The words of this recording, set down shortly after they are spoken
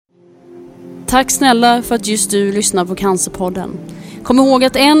Tack snälla för att just du lyssnar på Cancerpodden. Kom ihåg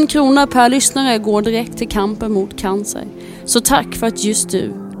att 1 krona per lyssnare går direkt till kampen mot cancer. Så tack för att just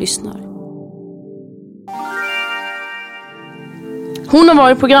du lyssnar. Hon har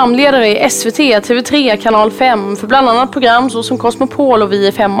varit programledare i SVT, TV3, Kanal 5 för bland annat program som Cosmopol och Vi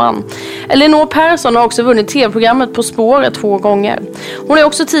är femman. Elinor Persson har också vunnit tv-programmet På spåret 2 gånger. Hon är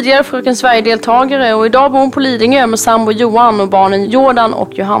också tidigare Fröken Sverige-deltagare och idag bor hon på Lidingö med sambo Johan och barnen Jordan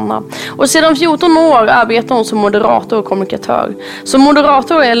och Johanna. Och sedan 14 år arbetar hon som moderator och kommunikatör. Som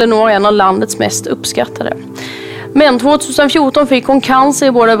moderator är Elinor en av landets mest uppskattade. Men 2014 fick hon cancer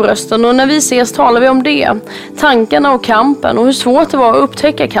i båda brösten och när vi ses talar vi om det. Tankarna och kampen och hur svårt det var att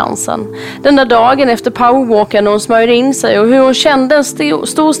upptäcka cancern. Den där dagen efter powerwalken när hon smörjde in sig och hur hon kände en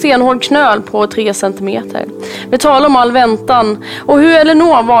stor stenhård knöl på 3 centimeter. Vi talar om all väntan och hur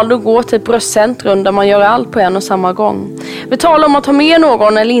Elinor valde att gå till ett bröstcentrum där man gör allt på en och samma gång. Vi talar om att ha med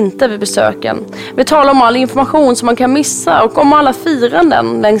någon eller inte vid besöken. Vi talar om all information som man kan missa och om alla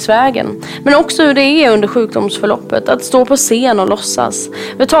firanden längs vägen. Men också hur det är under sjukdomsförloppet att stå på scen och låtsas.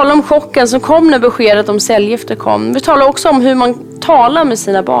 Vi talar om chocken som kom när beskedet om cellgifter kom. Vi talar också om hur man talar med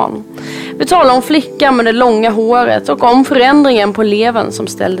sina barn. Vi talar om flickan med det långa håret och om förändringen på levern som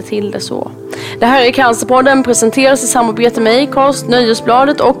ställde till det så. Det här är Cancerpodden, presenteras i samarbete med Acast,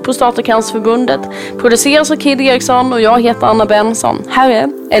 Nöjesbladet och Prostatacancerförbundet. Produceras av Kid Eriksson och jag heter Anna Benson. Här är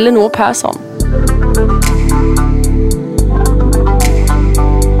Elinor Persson.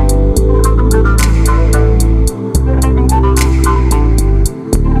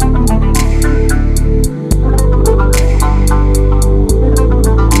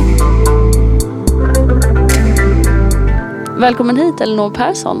 Välkommen hit Elinor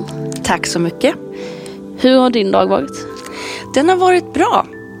Persson. Tack så mycket. Hur har din dag varit? Den har varit bra.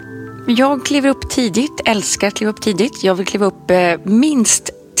 Jag kliver upp tidigt, älskar att kliva upp tidigt. Jag vill kliva upp minst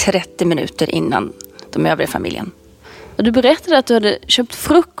 30 minuter innan de övriga familjen. Och du berättade att du hade köpt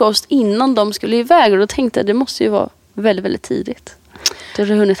frukost innan de skulle iväg och då tänkte jag att det måste ju vara väldigt, väldigt tidigt. Du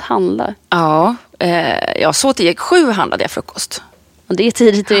hade hunnit handla. Ja, jag så tidigt. 7 handlade jag frukost. Det är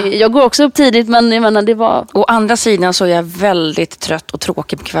tidigt. Jag går också upp tidigt men jag menar det var... Å andra sidan så är jag väldigt trött och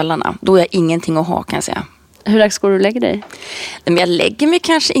tråkig på kvällarna. Då är jag ingenting att ha kan jag säga. Hur dags går du och lägger dig? Men jag lägger mig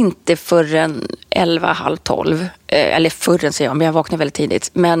kanske inte förrän 11, halv 12. Eller förrän säger jag, men jag vaknar väldigt tidigt.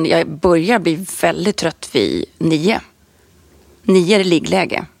 Men jag börjar bli väldigt trött vid 9. 9 är det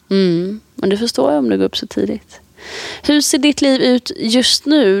liggläge. Men det förstår jag om du går upp så tidigt. Hur ser ditt liv ut just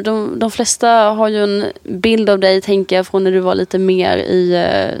nu? De flesta har ju en bild av dig, tänker jag, från när du var lite mer i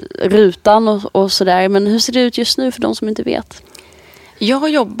rutan och sådär. Men hur ser det ut just nu för de som inte vet? Jag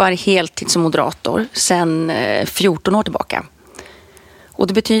jobbar heltid som moderator sedan 14 år tillbaka. Och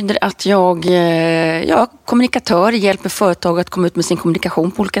det betyder att jag kommunikatör, hjälper företag att komma ut med sin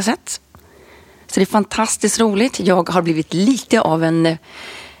kommunikation på olika sätt. Så det är fantastiskt roligt. Jag har blivit lite av en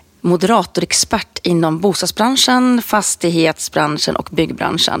moderatorexpert inom bostadsbranschen, fastighetsbranschen och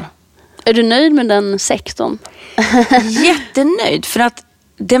byggbranschen. Är du nöjd med den sektorn? Jättenöjd, för att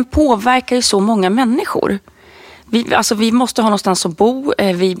den påverkar ju så många människor. Vi måste ha någonstans att bo.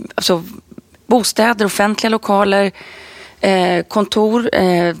 Bostäder, offentliga lokaler, kontor.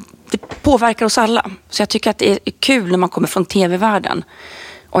 Det påverkar oss alla. Så jag tycker att det är kul när man kommer från tv-världen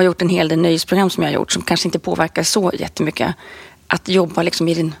och har gjort en hel del nöjesprogram som jag har gjort som kanske inte påverkar så jättemycket. Att jobba liksom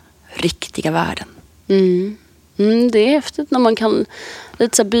i den riktiga världen. Det är häftigt när man kan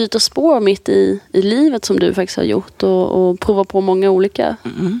lite så byta spår mitt i livet som du faktiskt har gjort och prova på många olika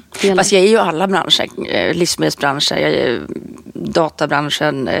delar. Fast jag är ju alla branscher, livsmedelsbranscher, jag är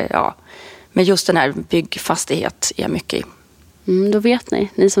databranschen, ja. Men just den här byggfastighet är jag mycket i. Då vet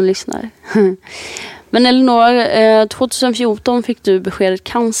ni som lyssnar. Men Elinor, 2014 fick du beskedet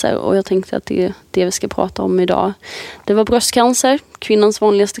cancer och jag tänkte att det är det vi ska prata om idag. Det var bröstcancer, kvinnans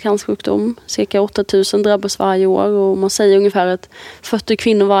vanligaste cancersjukdom. Cirka 8000 drabbas varje år och man säger ungefär att 40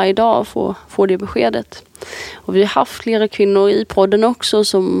 kvinnor varje dag får det beskedet. Och vi har haft flera kvinnor i podden också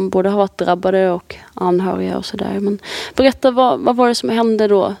som både har varit drabbade och anhöriga och sådär. Men berätta, vad var det som hände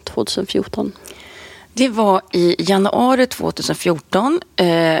då 2014? Det var i januari 2014.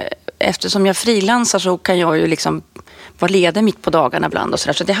 Eftersom jag frilansar så kan jag ju liksom vara ledig mitt på dagarna ibland och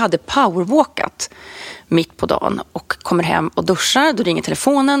sådär. Så jag hade powerwalkat mitt på dagen och kommer hem och duschar. Då ringer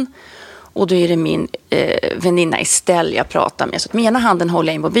telefonen och då är det min väninna Estelle jag pratar med. Så med ena handen håller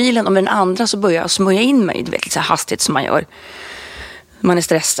jag in mobilen och med den andra så börjar jag smörja in mig. Du vet, lite så hastigt som man gör. Man är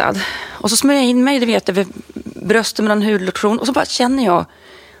stressad. Och så smörjer jag in mig, du vet, över brösten med någon hudlotion. Och så bara känner jag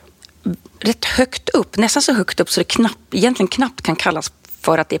rätt högt upp, nästan så högt upp så det egentligen knappt kan kallas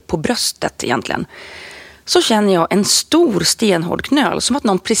för att det är på bröstet egentligen. så känner jag en stor stenhård knöl. Som att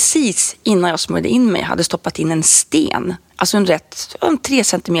någon precis innan jag smörjde in mig hade stoppat in en sten. Alltså en 3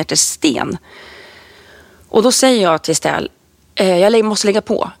 centimeter sten. Och då säger jag till Estelle, jag måste lägga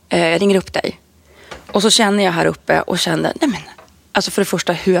på, jag ringer upp dig. Och så känner jag här uppe och känner, nej men, alltså för det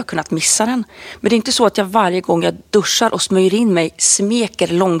första hur jag kunnat missa den. Men det är inte så att jag varje gång jag duschar och smörjer in mig smeker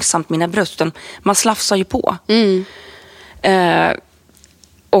långsamt mina bröst. Man slafsar ju på.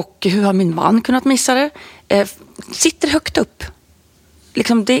 Och hur har min man kunnat missa det? Sitter högt upp.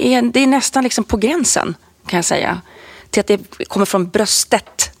 Liksom det är nästan liksom på gränsen, kan jag säga. Till att det kommer från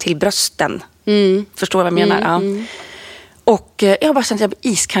bröstet till brösten. Förstår du vad jag menar? Ja. Och jag har bara känt att jag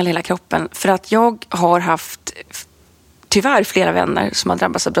blir iskall i hela kroppen. För att jag har haft tyvärr flera vänner som har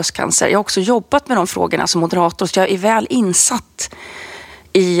drabbats av bröstcancer. Jag har också jobbat med de frågorna som moderator. Så jag är väl insatt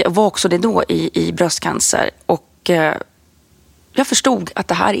var också det då i bröstcancer. Och jag förstod att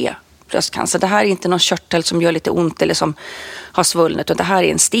det här är bröstcancer. Det här är inte någon körtel som gör lite ont eller som har svullnat. Utan det här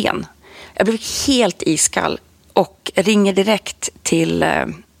är en sten. Jag blev helt iskall och ringer direkt till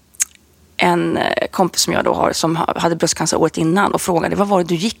en kompis som jag då har som hade bröstcancer året innan och frågade, var var det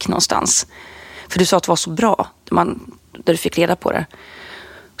du gick någonstans? För du sa att det var så bra där du fick reda på det.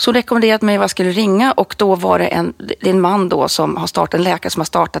 Så rekommenderade mig vad jag skulle ringa och då var det en man då som har startat, en läkare som har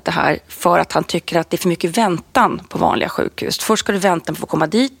startat det här för att han tycker att det är för mycket väntan på vanliga sjukhus. Först ska du vänta på att komma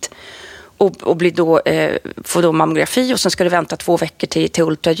dit och bli då, få då mammografi och sen ska du vänta 2 veckor till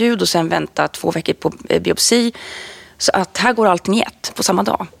ultraljud och sen vänta 2 veckor på biopsi. Så att här går allting i ett på samma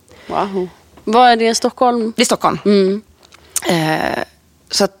dag. Wow. Vad är det i Stockholm? Det är Stockholm.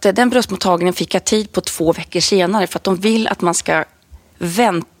 Så att den bröstmottagningen fick jag tid på 2 veckor senare för att de vill att man ska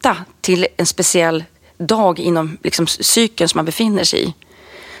vänta till en speciell dag inom liksom, cykeln som man befinner sig i.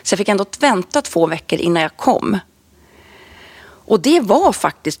 Så jag fick ändå vänta 2 veckor innan jag kom. Och det var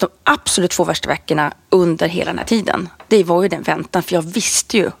faktiskt de absolut 2 värsta veckorna under hela den här tiden. Det var ju den väntan för jag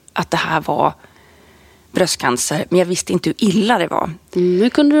visste ju att det här var bröstcancer, men jag visste inte hur illa det var. Hur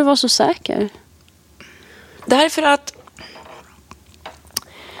kunde du vara så säker? Därför att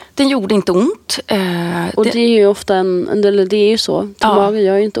den gjorde inte ont. Och det är ju ofta det är ju så. Magen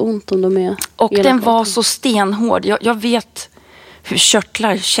gör ju inte ont om de är. Och den var så stenhård. Jag vet hur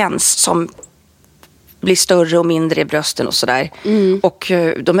körtlar känns som blir större och mindre i brösten och sådär. Och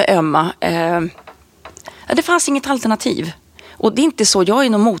de är ömma. Det fanns inget alternativ. Och det är inte så, jag är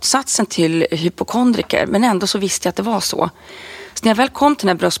nog motsatsen till hypokondriker, men ändå så visste jag att det var så. Så när jag väl kom till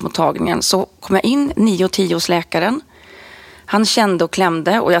den här bröstmottagningen så kom jag in 9:10 hos läkaren. Han kände och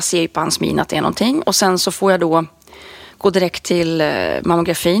klämde och jag ser ju på hans min att det är någonting. Och sen så får jag då gå direkt till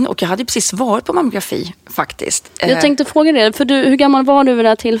mammografin och jag hade precis varit på mammografi faktiskt. Jag tänkte fråga dig, för hur gammal var du vid det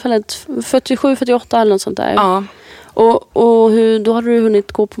här tillfället? 47, 48 eller något sånt där? Ja. Och då hade du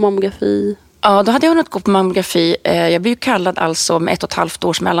hunnit gå på mammografi? Ja, då hade jag hunnit gå på mammografi. Jag blev ju kallad alltså med 1,5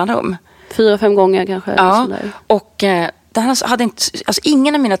 års mellanrum. 4-5 gånger kanske? Ja, och hade inte, alltså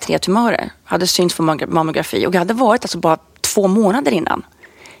ingen av mina 3 tumörer hade synts på mammografi. Och jag hade varit alltså bara 2 månader innan.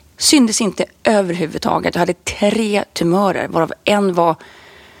 Syntes inte överhuvudtaget. Jag hade 3 tumörer, varav en var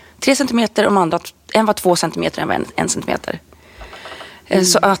 3 centimeter och en var 2 centimeter och en var 1 centimeter.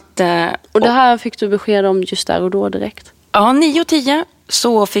 Så att, och det här fick du besked om just där och då direkt? Ja, 9:10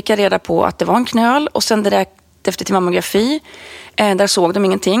 så fick jag reda på att det var en knöl och sen direkt efter till mammografi där såg de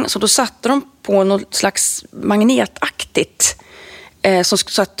ingenting. Så då satte de på något slags magnetaktigt som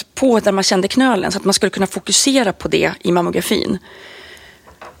satt på där man kände knölen så att man skulle kunna fokusera på det i mammografin.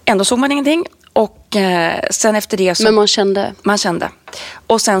 Ändå såg man ingenting och sen efter det så... Men man kände? Man kände.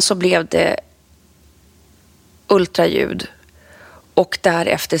 Och sen så blev det ultraljud och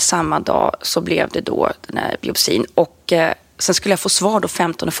därefter samma dag så blev det då den här biopsin och sen skulle jag få svar då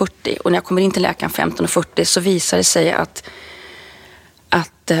 15:40 och när jag kommer in till läkaren 15:40 så visar det sig att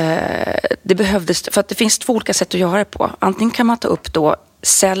det behövdes, för att det finns 2 olika sätt att göra det på. Antingen kan man ta upp då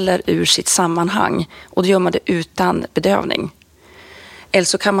celler ur sitt sammanhang och då gör man det utan bedövning. Eller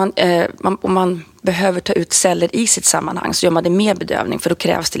så kan man, om man behöver ta ut celler i sitt sammanhang så gör man det med bedövning för då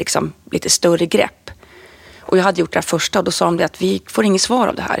krävs det liksom lite större grepp. Och jag hade gjort det här första och då sa de det att vi får inget svar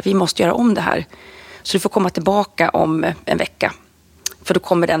av det här, vi måste göra om det här. Så du får komma tillbaka om en vecka. För då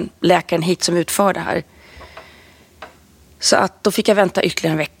kommer den läkaren hit som utför det här. Så att då fick jag vänta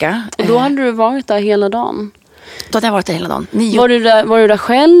ytterligare en vecka. Och då hade du varit där hela dagen? Då hade jag varit där hela dagen. Var du där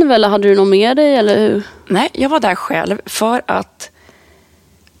själv eller hade du någon med dig? Eller hur? Nej, jag var där själv för att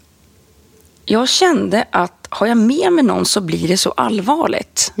jag kände att har jag med mig någon så blir det så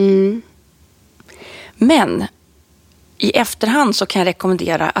allvarligt. Men i efterhand så kan jag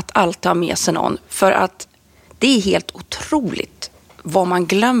rekommendera att alltid ha med sig någon. För att det är helt otroligt vad man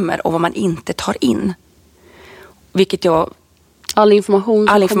glömmer och vad man inte tar in. All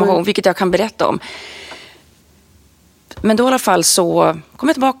information, vilket jag kan berätta om. Men då i alla fall så kom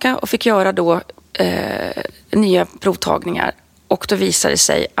jag tillbaka och fick göra då nya provtagningar. Och då visade det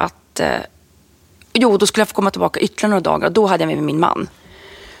sig att då skulle jag få komma tillbaka ytterligare några dagar. Och då hade jag med min man.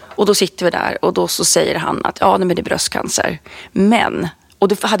 Och då sitter vi där och då så säger han att men det är bröstcancer. Men, och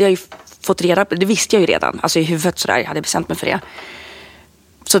det hade jag ju fått reda på, det visste jag ju redan. Alltså i huvudet sådär, jag hade bestämt mig för det.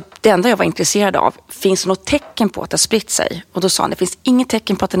 Så det enda jag var intresserad av, finns det något tecken på att det har spritt sig? Och då sa han, det finns inget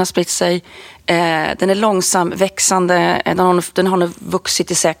tecken på att den har spritt sig. Den är långsam växande, den har nu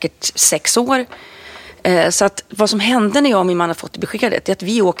vuxit i säkert 6 år. Så att vad som hände när jag och min man har fått beskedet är att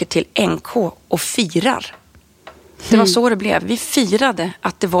vi åker till NK och firar. Det var så det blev. Vi firade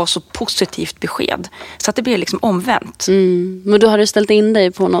att det var så positivt besked. Så att det blev liksom omvänt. Men du hade ställt in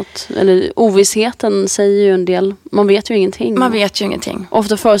dig på något, eller ovissheten säger ju en del. Man vet ju ingenting. Man vet ju ingenting.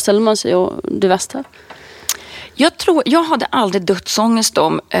 Ofta föreställer man sig ju det värsta. Jag hade aldrig dödsångest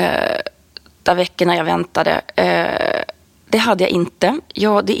de där veckorna jag väntade. Det hade jag inte.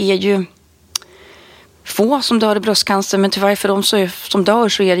 Det är ju få som dör i bröstcancer, men tyvärr för de som dör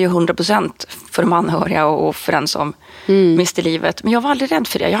så är det ju 100% för de anhöriga och för den som mister livet. Men jag var aldrig rädd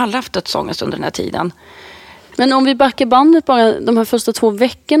för det. Jag har aldrig haft dödsångest under den här tiden. Men om vi backar bandet bara de här första 2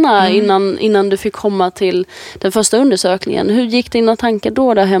 veckorna innan du fick komma till den första undersökningen. Hur gick dina tankar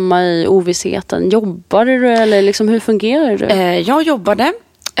då där hemma i ovissheten? Jobbade du eller liksom, hur fungerade du? Jag jobbade.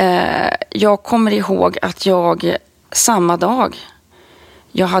 Jag kommer ihåg att jag samma dag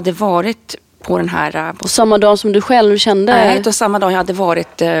jag hade varit på den här... Och samma dag som du själv kände? Nej, då samma dag jag hade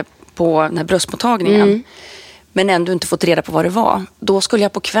varit på den här bröstmottagningen. Men ändå inte fått reda på vad det var. Då skulle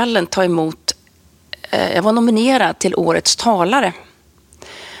jag på kvällen ta emot... jag var nominerad till årets talare.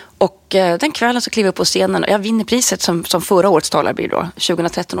 Och den kvällen så klev jag på scenen och jag vinner priset som förra årets talare blir då.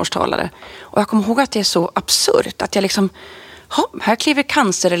 2013 års talare. Och jag kommer ihåg att det är så absurt att jag liksom... här kliver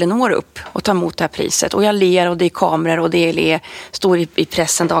Cancer-Elinor upp och tar emot det här priset. Och jag ler och det är kameror och det står i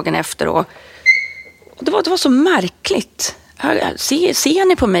pressen dagen efter. Och det var så märkligt. Ser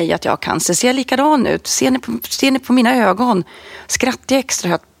ni på mig att jag har cancer? Ser jag likadan ut? Ser ni på mina ögon? Skrattar jag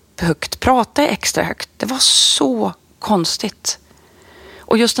extra högt? Pratar jag extra högt? Det var så konstigt.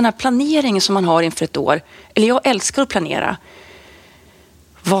 Och just den här planeringen som man har inför ett år. Eller jag älskar att planera.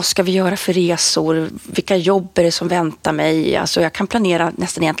 Vad ska vi göra för resor? Vilka jobb är det som väntar mig? Alltså jag kan planera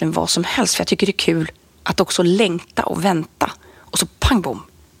nästan egentligen vad som helst. För jag tycker det är kul att också längta och vänta. Och så pang bom.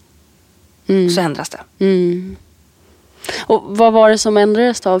 Så ändras det. Och vad var det som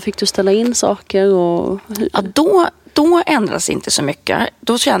ändrades då? Fick du ställa in saker? Ja, då ändras inte så mycket.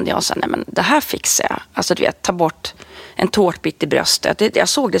 Då kände jag så här, nej men det här fixar jag. Alltså du vet, ta bort en tårtbit i bröstet. Jag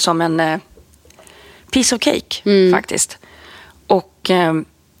såg det som en piece of cake faktiskt. Och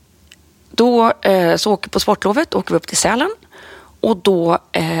då så åker på sportlovet, åker vi upp till Sälen. Och då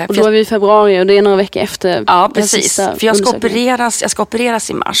är vi i februari och det är några veckor efter. Ja, precis. För jag ska opereras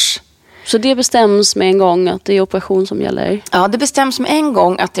i mars. Så det bestäms med en gång att det är operation som gäller? Ja, det bestäms med en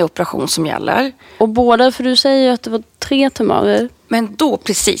gång att det är operation som gäller. Och båda, för du säger ju att det var 3 tumörer. Men då,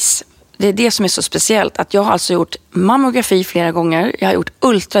 precis. Det är det som är så speciellt. Att jag har alltså gjort mammografi flera gånger. Jag har gjort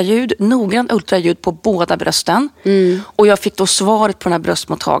noggrant ultraljud på båda brösten. Och jag fick då svaret på den här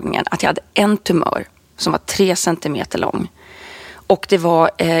bröstmottagningen att jag hade en tumör som var 3 centimeter lång. Och det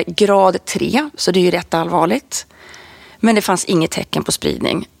var grad 3, så det är ju rätt allvarligt. Men det fanns inget tecken på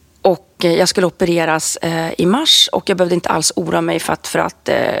spridning. Och jag skulle opereras i mars och jag behövde inte alls oroa mig för att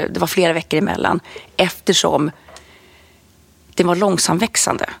det var flera veckor emellan. Eftersom det var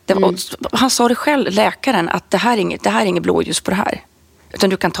långsamväxande. Han sa det själv, läkaren, att det här är inget blåljus på det här. Utan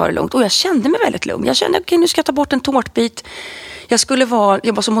du kan ta det lugnt. Och jag kände mig väldigt lugn. Jag kände, okej, nu ska jag ta bort en tårtbit. Jag skulle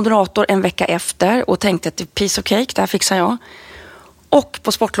jobba som moderator en vecka efter och tänkte att det är piece of cake, det här fixar jag. Och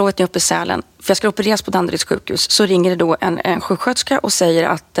på sportlovet uppe i Sälen, för jag ska opereras på Danderyds sjukhus, så ringer det då en sjuksköterska och säger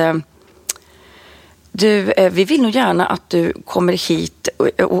att vi vill nog gärna att du kommer hit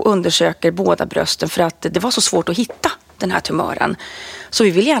och undersöker båda brösten för att det var så svårt att hitta den här tumören. Så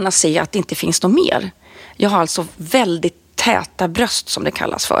vi vill gärna se att det inte finns något mer. Jag har alltså väldigt täta bröst som det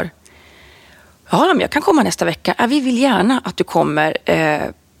kallas för. Ja, men jag kan komma nästa vecka. Vi vill gärna att du kommer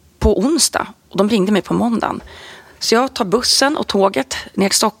på onsdag. Och de ringde mig på måndagen. Så jag tar bussen och tåget ner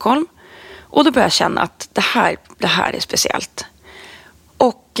till Stockholm. Och då börjar jag känna att det här är speciellt.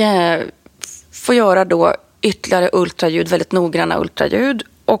 Och får göra då ytterligare ultraljud, väldigt noggranna ultraljud.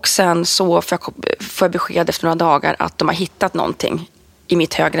 Och sen så får jag besked efter några dagar att de har hittat någonting i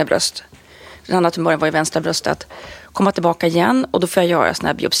mitt högra bröst. Den andra tumören var i vänstra bröstet. Komma tillbaka igen och då får jag göra såna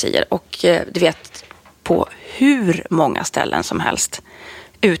här biopsier. Och du vet, på hur många ställen som helst.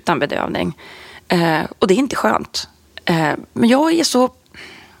 Utan bedövning. Och det är inte skönt. Men jag är så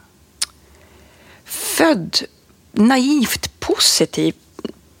född naivt positiv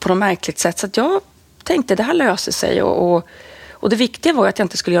på något märkligt sätt. Så att jag tänkte det här löser sig. Och det viktiga var att jag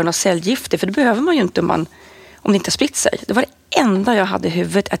inte skulle göra några cellgifter. För det behöver man ju inte om det inte har spritt sig. Det var det enda jag hade i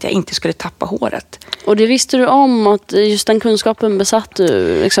huvudet, att jag inte skulle tappa håret. Och det visste du om, att just den kunskapen besatt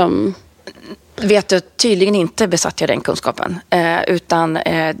du liksom? Vet du, tydligen inte besatt jag den kunskapen. Utan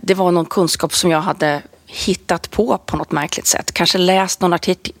det var någon kunskap som jag hade hittat på något märkligt sätt. Kanske läst någon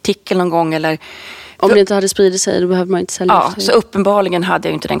artikel någon gång eller... Om det inte hade spridit sig, då behöver man inte sälja. Ja, så uppenbarligen hade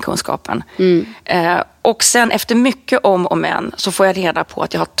jag inte den kunskapen. Och sen efter mycket om och men så får jag reda på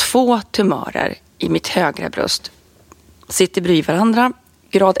att jag har 2 tumörer i mitt högra bröst. Sitter bredvid varandra,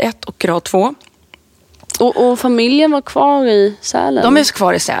 grad 1 och grad 2. Och familjen var kvar i Sälen? De är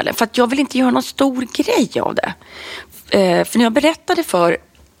kvar i Sälen, för att jag vill inte göra någon stor grej av det. För när jag berättade för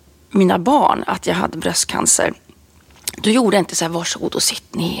mina barn att jag hade bröstcancer, då gjorde jag inte så här, varsågod och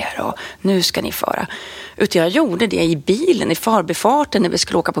sitt ner och nu ska ni föra. Utan jag gjorde det i bilen, i förbifarten när vi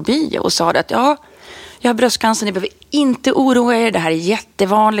skulle åka på bio och sa att jag har bröstcancer, ni behöver inte oroa er, det här är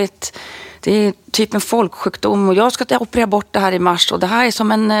jättevanligt. Det är typ en folksjukdom och jag ska operera bort det här i mars och det här är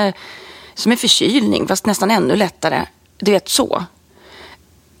som en förkylning, fast nästan ännu lättare. Du vet så.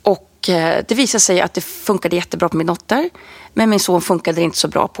 Och det visade sig att det funkade jättebra på min dotter, men min son funkade det inte så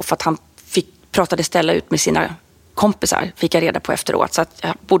bra på för att han pratade ställa ut med sina kompisar, fick jag reda på efteråt, så att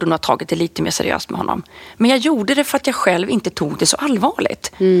jag borde nog ha tagit det lite mer seriöst med honom. Men jag gjorde det för att jag själv inte tog det så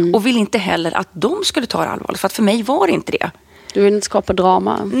allvarligt. Och ville inte heller att de skulle ta det allvarligt, för att för mig var det inte det. Du vill inte skapa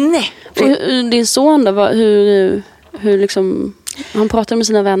drama? Nej. Och din son då, hur liksom... Han pratade med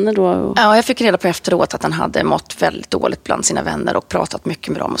sina vänner då? Ja, jag fick reda på efteråt att han hade mått väldigt dåligt bland sina vänner och pratat mycket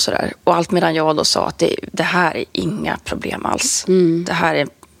med dem och sådär. Och allt medan jag då sa att det här är inga problem alls. Det här är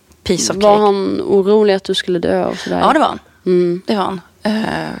piece of cake. Var han orolig att du skulle dö och sådär? Ja, det var han. Det var han.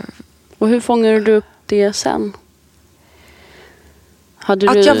 Och hur fångade du upp det sen?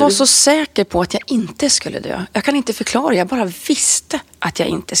 Jag var så säker på att jag inte skulle dö. Jag kan inte förklara, jag bara visste att jag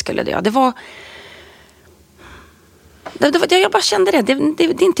inte skulle dö. Jag bara kände det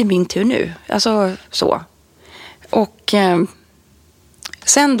är inte min tur nu. Alltså så. Och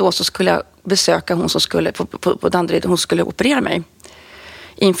sen då så skulle jag besöka hon som skulle på Danderyd, hon skulle operera mig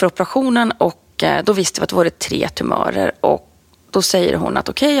inför operationen, och då visste vi att det var 3 tumörer, och då säger hon att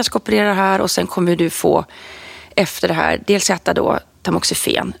okej, jag ska operera här och sen kommer du få efter det här dels äta då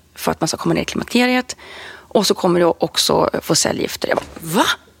tamoxifen för att man ska komma ner i klimakteriet, och så kommer du också få cellgifter. Jag bara,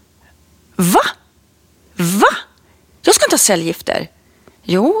 Va? Jag ska inte ha cellgifter.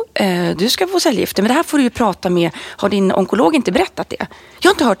 Jo, du ska få cellgifter, men det här får du ju prata med. Har din onkolog inte berättat det? Jag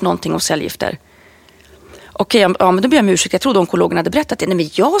har inte hört någonting om cellgifter. Okej, ja, men då ber jag om ursäkt. Jag trodde onkologen hade berättat det. Nej, men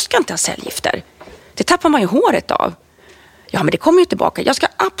jag ska inte ha cellgifter. Det tappar man ju håret av. Ja, men det kommer ju tillbaka. Jag ska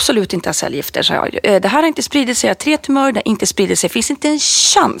absolut inte ha cellgifter, sa jag. Det här har inte spridit sig. 3 tumörer, det har inte spridit sig. Det finns inte en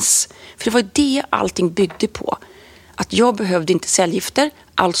chans. För det var det allting byggde på. Att jag behövde inte cellgifter,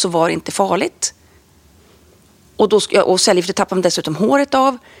 alltså var det inte farligt. Och cellgifter tappade man dessutom håret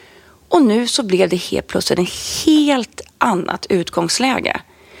av. Och nu så blev det helt plötsligt en helt annat utgångsläge.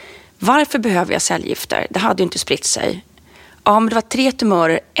 Varför behöver jag cellgifter? Det hade ju inte spritt sig. Ja, men det var 3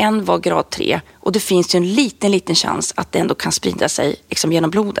 tumörer, en var grad 3. Och det finns ju en liten chans att det ändå kan sprida sig liksom genom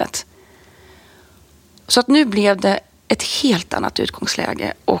blodet. Så att nu blev det ett helt annat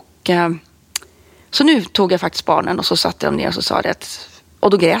utgångsläge. Och så nu tog jag faktiskt barnen och så satte de ner och så sa det. Och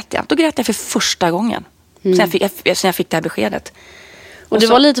då grät jag. Då grät jag för första gången. Sen jag fick det här beskedet. Och det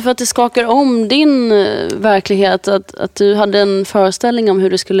var lite för att det skakar om din verklighet. Att du hade en föreställning om hur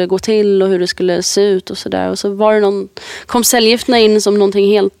det skulle gå till och hur det skulle se ut och sådär. Och så var det kom cellgifterna in som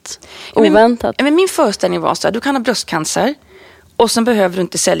någonting helt oväntat. Men min föreställning var så här, du kan ha bröstcancer och sen behöver du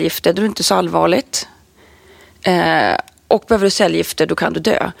inte cellgifter, då är det inte så allvarligt. Och behöver du cellgifter, då kan du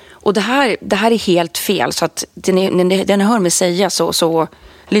dö. Och det här är helt fel, så att när ni hör mig säga så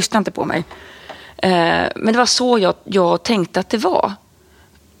lyssna inte på mig. Men det var så jag tänkte att det var.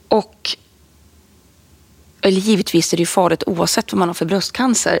 Eller givetvis är det ju farligt oavsett vad man har för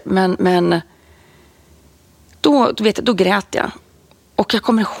bröstcancer. Men då grät jag. Och jag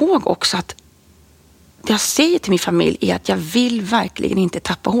kommer ihåg också att det jag säger till min familj är att jag vill verkligen inte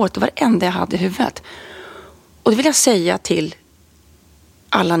tappa håret. Det var det enda jag hade i huvudet. Och det vill jag säga till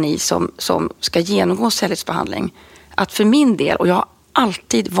alla ni som ska genomgå cellgiftsbehandling. Att för min del, och jag har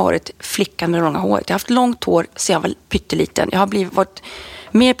alltid varit flickan med långa håret. Jag har haft långt hår sedan jag var pytteliten. Jag har varit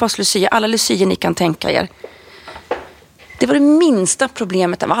mer på Lucia, alla Lucia ni kan tänka er. Det var det minsta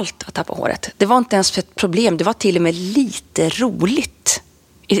problemet av allt att tappa håret. Det var inte ens ett problem, det var till och med lite roligt.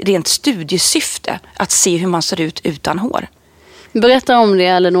 i rent studiesyfte att se hur man ser ut utan hår. Berätta om det,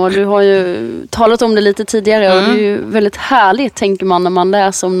 Elinor. Du har ju talat om det lite tidigare och det är ju väldigt härligt, tänker man, när man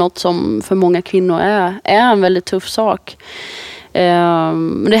läser om något som för många kvinnor är en väldigt tuff sak.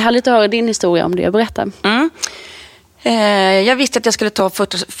 Men det är härligt att höra din historia om det. Berätta. Jag visste att jag skulle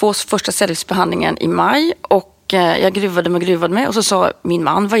få första cellgiftsbehandlingen i maj och jag gruvade mig och så sa min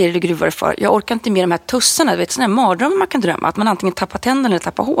man, vad är det du gruvar för? Jag orkar inte med de här tussarna, du vet, sådana här mardrömmar man kan drömma, att man antingen tappar tänderna eller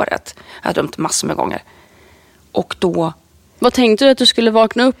tappar håret. Jag har drömt massor med gånger. Och då... Vad tänkte du, att du skulle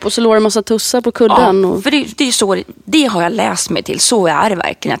vakna upp och så låg det en massa tussar på kudden? Ja, för det är så, det har jag läst mig till. Så är det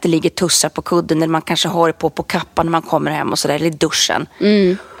verkligen, att det ligger tussar på kudden när man kanske har det på kappan när man kommer hem och sådär, eller i duschen.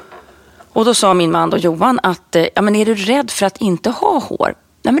 Och då sa min man då, Johan, att ja, men är du rädd för att inte ha hår?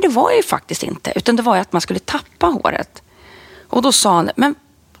 Nej, men det var jag ju faktiskt inte, utan det var ju att man skulle tappa håret. Och då sa han, men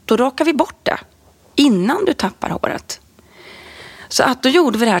då rakar vi bort det innan du tappar håret. Så att då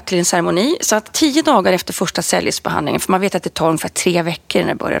gjorde vi det här till en ceremoni. Så att 10 dagar efter första cellgiftsbehandlingen, för man vet att det tar ungefär 3 veckor när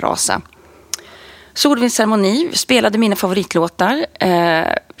det börjar rasa. Så gjorde vi en ceremoni, spelade mina favoritlåtar.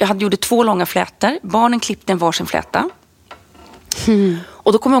 Jag gjorde 2 långa flätor. Barnen klippte en varsin fläta.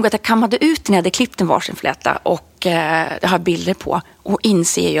 Och då kom jag ihåg att jag kammade ut när jag hade klippt en varsin fläta. Och jag har bilder på. Och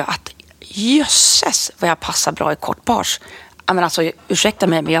inser ju att jösses vad jag passar bra i kort page. Men alltså, ursäkta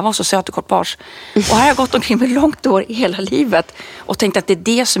mig, men jag var så söt och kortpage. Och här har jag gått omkring med långt år i hela livet. Och tänkt att det är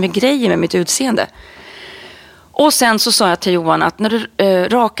det som är grejen med mitt utseende. Och sen så sa jag till Johan att när du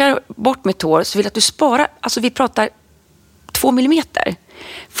rakar bort mitt hår så vill jag att du sparar, alltså vi pratar 2 millimeter.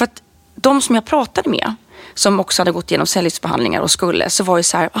 För att de som jag pratade med, som också hade gått igenom cellgiftsbehandlingar och skulle, så var ju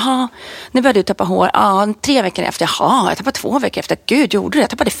så här, nu började du tappa hår, 3 veckor efter, jag tappade 2 veckor efter, gud gjorde det, jag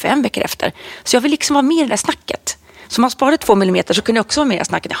tappade 5 veckor efter. Så jag vill liksom vara med i det där snacket. Så om man sparade 2 millimeter så kunde jag också vara med i det där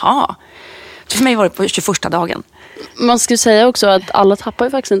snacket, Så för mig var det på 21 dagen. Man skulle säga också att alla tappar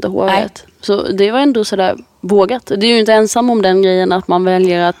ju faktiskt inte håret. Nej. Så det var ändå sådär vågat. Det är ju inte ensam om den grejen att man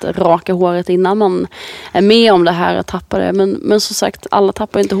väljer att raka håret innan man är med om det här att tappa det. Men som sagt, alla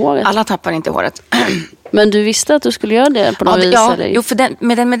tappar inte håret. Alla tappar inte håret. Men du visste att du skulle göra det på något vis? Ja, eller? Jo, för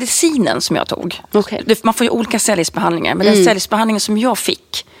med den medicinen som jag tog. Okay. Man får ju olika cellgiftsbehandlingar. Men den cellgiftsbehandlingen som jag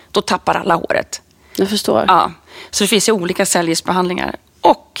fick, då tappar alla håret. Jag förstår. Ja, så det finns ju olika cellgiftsbehandlingar.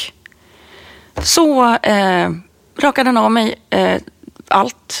 Och så rakade den av mig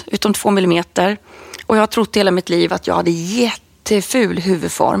allt utom 2 millimeter. Och jag har trott hela mitt liv att jag hade jätteful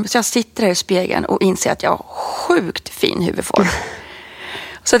huvudform. Så jag sitter här i spegeln och inser att jag har sjukt fin huvudform.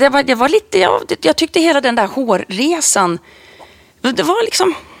 Så det var lite, jag tyckte hela den där hårresan, det var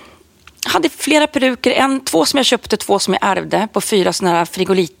liksom, jag hade flera peruker, 2 som jag köpte, 2 som jag ärvde på 4 såna här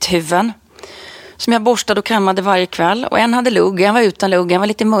frigolithuvuden. Som jag borstade och kammade varje kväll. Och en hade lugg, en var utan lugg, en var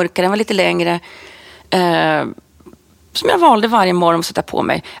lite mörkare, en var lite längre. Som jag valde varje morgon att sätta på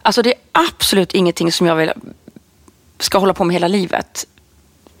mig. Alltså det är absolut ingenting som jag ska hålla på med hela livet.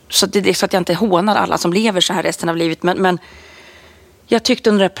 Så det är så att jag inte hånar alla som lever så här resten av livet. Men jag tyckte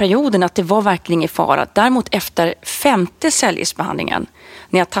under den perioden att det var verkligen ingen fara. Däremot efter 5:e cellgiftsbehandlingen,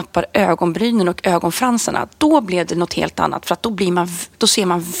 när jag tappar ögonbrynen och ögonfransarna, då blev det något helt annat. För att då ser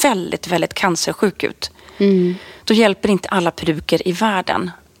man väldigt, väldigt cancersjuk ut. Då hjälper inte alla peruker i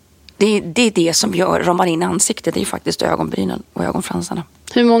världen. Det är det som ramar in ansiktet. Det är ju faktiskt ögonbrynen och ögonfransarna.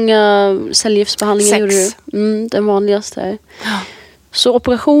 Hur många cellgiftsbehandlingar 6. gjorde du? Den vanligaste. Ja. Så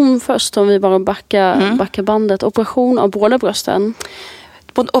operation först, om vi bara backar bandet. Operation av båda brösten?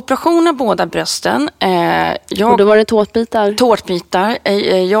 Operation av båda brösten. Och då var det tårtbitar? Tårtbitar.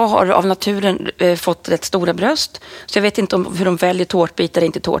 Jag har av naturen fått rätt stora bröst. Så jag vet inte hur de väljer tårtbitar eller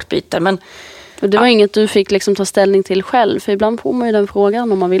inte tårtbitar. Men det var inget du fick liksom ta ställning till själv? För ibland får man ju den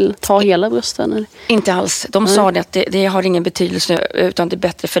frågan om man vill ta hela brösten. Eller? Inte alls. De sa det att det har ingen betydelse, utan det är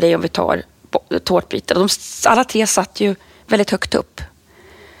bättre för dig om vi tar tårtbitar. Alla 3 satt ju väldigt högt upp.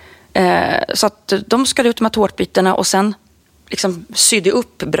 Så att de skar ut de här tårtbitarna och sen liksom sydde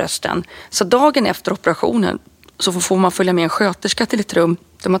upp brösten. Så dagen efter operationen så får man följa med en sköterska till ett rum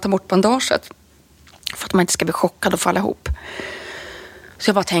där man tar bort bandaget. För att man inte ska bli chockad och falla ihop. Så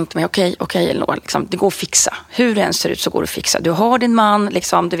jag bara tänkte mig, okej Elinor, liksom, det går att fixa. Hur det än ser ut så går det att fixa. Du har din man,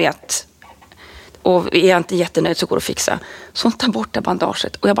 liksom, du vet. Och är jag inte jättenöjd så går det att fixa. Så hon tar bort det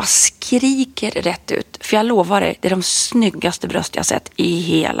bandaget och jag bara skriker rätt ut. För jag lovar dig, det är de snyggaste bröst jag sett i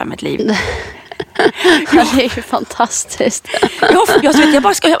hela mitt liv. Ja, det är ju fantastiskt.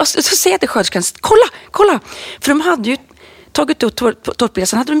 Jag så säger till sköterskan, kolla. För de hade ju tagit ut tårtbitar,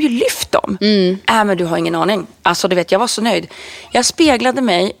 sen hade de ju lyft dem. Men du har ingen aning. Alltså du vet, jag var så nöjd. Jag speglade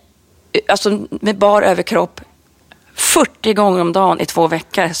mig alltså, med bar överkropp 40 gånger om dagen i 2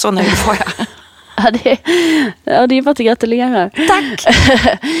 veckor. Så nöjd var jag. Det är bara att gratulera. Tack!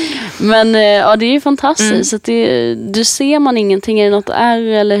 Men ja, det är ju fantastiskt. Så att du ser man ingenting, är det något ärr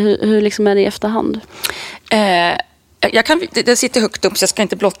eller hur liksom är det i efterhand? Det sitter högt upp så jag ska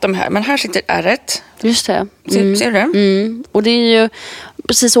inte blotta mig här. Men här sitter ärret. Just det. Ser du det? Och det är ju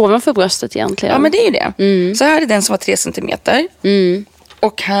precis ovanför bröstet egentligen. Ja, men det är ju det. Så här är den som var 3 centimeter.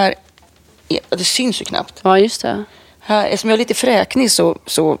 Och här, det syns ju knappt. Ja, just det. Här, eftersom jag är lite fräknig så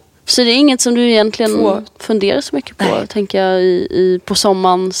det är inget som du egentligen funderar så mycket på, tänker jag, på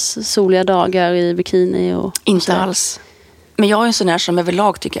sommarens soliga dagar i bikini och inte så. alls. Men jag är en sån här som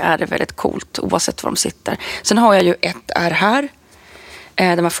överlag tycker är väldigt coolt oavsett var de sitter. Sen har jag ju ett ärr här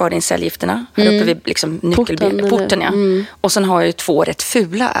där man förde in cellgifterna. Här uppe vid liksom porten, ja. Och sen har jag ju 2 rätt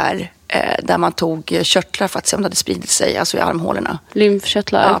fula ärr där man tog körtlar för att se om det hade spridit sig, alltså i armhålorna.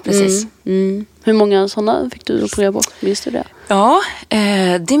 Lymfkörtlar. Ja, precis. Hur många sådana fick du operera bort? Minns du det? Ja,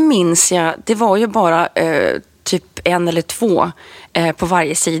 det minns jag. Det var ju bara typ 1 eller 2 på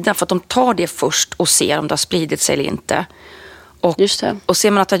varje sida. För att de tar det först och ser om det har spridit sig eller inte. Just det. Och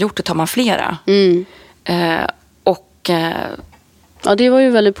ser man att det har gjort det tar man flera. Ja, det var ju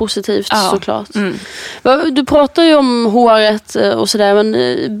väldigt positivt såklart. Du pratar ju om håret och sådär,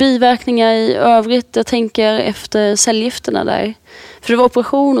 men biverkningar i övrigt, jag tänker efter cellgifterna där. För det var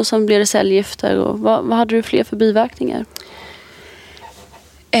operation och sen blev det cellgifter. Och vad hade du fler för biverkningar?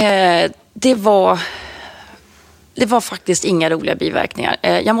 Det var faktiskt inga roliga biverkningar.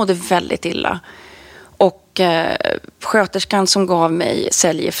 Jag mådde väldigt illa. Och sköterskan som gav mig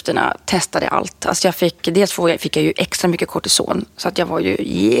cellgifterna testade allt. Alltså dels fick jag ju extra mycket kortison. Så att jag var ju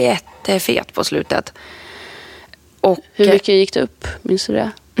jättefet på slutet. Och, hur mycket gick det upp? Minns du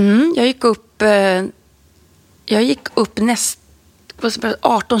det? Jag gick upp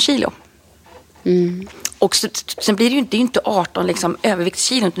 18 kilo. Och sen blir det ju inte 18 liksom,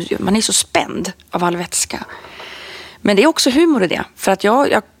 överviktskilo. Man är så spänd av all vätska. Men det är också humor i det. För att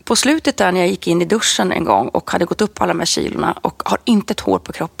jag på slutet där när jag gick in i duschen en gång och hade gått upp alla de här kilorna och har inte ett hår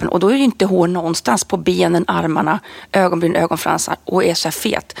på kroppen. Och då är det inte hår någonstans på benen, armarna, ögonbryn, ögonfransar och är så här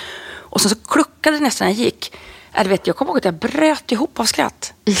fet. Och så kluckade det nästan när jag gick. Jag kommer ihåg att jag bröt ihop av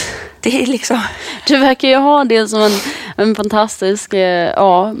skratt. Det är liksom... Du verkar ju ha det som en fantastisk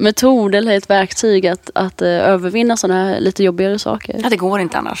metod eller ett verktyg att övervinna sådana här lite jobbigare saker. Ja, det går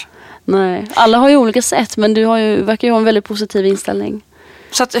inte annars. Nej, alla har ju olika sätt, men du verkar ju ha en väldigt positiv inställning.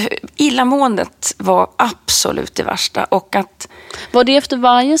 Så att illamåendet var absolut det värsta. Och att... Var det efter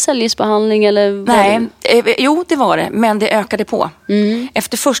varje cellgiftsbehandling? Eller nej, jo det var det, men det ökade på.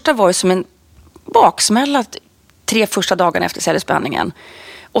 Efter första var det som en baksmälla 3 första dagarna efter cellgiftsbehandlingen.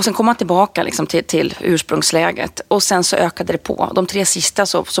 Och sen kom man tillbaka liksom till ursprungsläget. Och sen så ökade det på. De 3 sista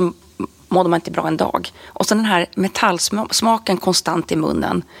så mådde man inte bra en dag. Och sen den här metallsmaken konstant i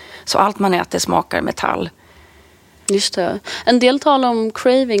munnen. Så allt man äter smakar metall. Just det. En del talar om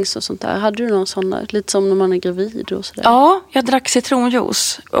cravings och sånt där. Hade du någon sån där? Lite som när man är gravid och sådär. Ja, jag drack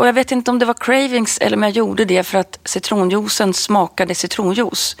citronjuice. Och jag vet inte om det var cravings eller om jag gjorde det för att citronjuicen smakade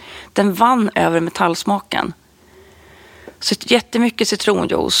citronjuice. Den vann över metallsmaken. Så jättemycket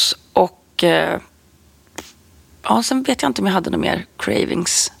citronjuice. Och sen vet jag inte om jag hade några mer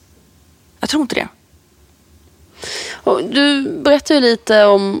cravings. Jag tror inte det. Och du berättade ju lite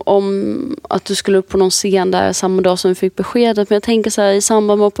om att du skulle upp på någon scen där samma dag som vi fick beskedet. Men jag tänker så här, i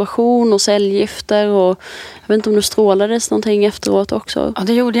samband med operation och cellgifter och jag vet inte om du strålades någonting efteråt också. Ja,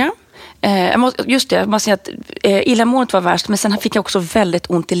 det gjorde jag. Just det, jag måste säga att illamåendet var värst, men sen fick jag också väldigt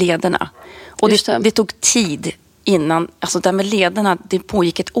ont i lederna. Och det tog tid innan, alltså det med lederna, det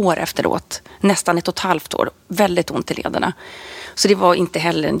pågick 1 år efteråt. Nästan 1,5 år. Väldigt ont i lederna. Så det var inte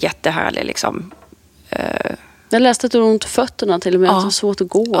heller en jättehärlig liksom... Jag läste att du hade ont i fötterna till och med, att det var svårt att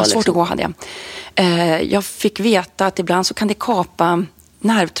gå. Ja, svårt att gå hade jag. Jag fick veta att ibland så kan det kapa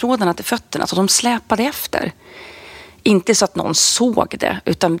nervtrådarna till fötterna, så de släpade efter. Inte så att någon såg det,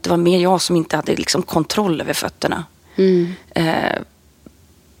 utan det var mer jag som inte hade liksom kontroll över fötterna.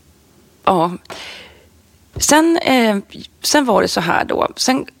 Sen var det så här då.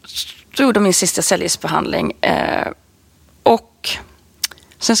 Sen så gjorde jag min sista cellgiftsbehandling. Och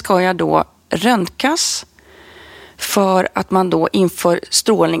sen ska jag då röntgas för att man då inför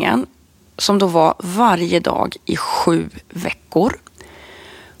strålningen, som då var varje dag i 7 veckor.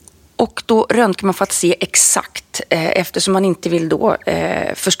 Och då röntgar man för att se exakt, eftersom man inte vill då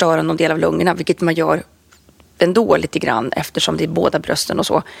förstöra någon del av lungorna, vilket man gör ändå lite grann eftersom det är båda brösten och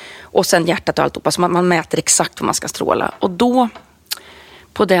så. Och sen hjärtat och alltihopa, så man mäter exakt vad man ska stråla. Och då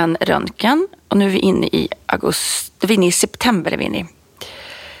på den röntgen, och nu är vi inne i augusti, vi är inne i september är vi inne i,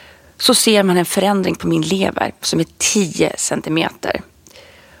 så ser man en förändring på min lever som är 10 centimeter.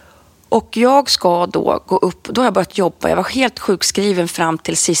 Och jag ska då gå upp, då har jag börjat jobba. Jag var helt sjukskriven fram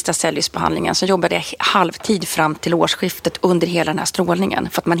till sista cellgiftsbehandlingen. Så jobbade jag halvtid fram till årsskiftet under hela den här strålningen.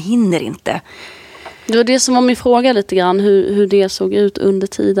 För att man hinner inte. Det var det som var min fråga lite grann. Hur det såg ut under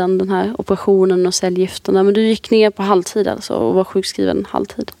tiden, den här operationen och cellgifterna. Men du gick ner på halvtid alltså och var sjukskriven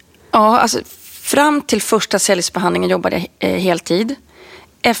halvtid. Ja, alltså fram till första cellgiftsbehandlingen jobbade jag heltid.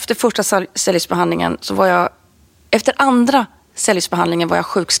 Efter första cellgiftsbehandlingen så var jag, efter andra cellgiftsbehandlingen var jag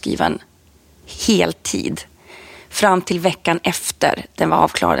sjukskriven heltid. Fram till veckan efter den var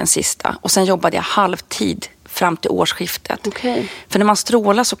avklarad den sista. Och sen jobbade jag halvtid fram till årsskiftet. Okay. För när man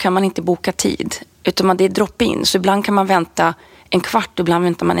strålar så kan man inte boka tid. Utan det är drop-in. Så ibland kan man vänta en kvart, ibland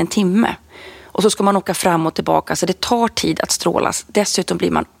väntar man en timme. Och så ska man åka fram och tillbaka. Så det tar tid att strålas. Dessutom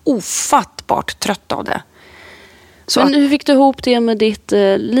blir man ofattbart trött av det. Men hur fick du ihop det med ditt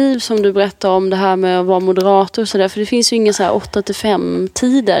liv som du berättade om, det här med att vara moderator och sådär? För det finns ju ingen så här 8-5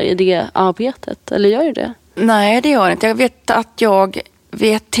 tider i det arbetet, eller gör ju det? Nej, det gör det inte. Jag vet att jag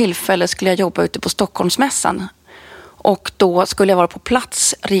vid ett tillfälle skulle jag jobba ute på Stockholmsmässan. Och då skulle jag vara på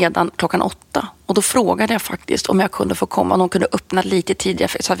plats redan 8:00. Och då frågade jag faktiskt om jag kunde få komma. De kunde öppna lite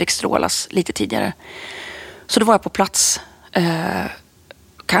tidigare så att jag fick strålas lite tidigare. Så då var jag på plats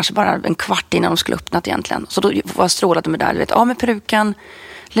kanske bara en kvart innan de skulle öppnat egentligen. Så då var jag strålade med där. Du vet, med peruken,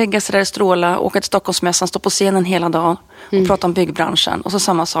 lägga sig där, stråla, åka till Stockholmsmässan, stå på scenen hela dagen och prata om byggbranschen. Och så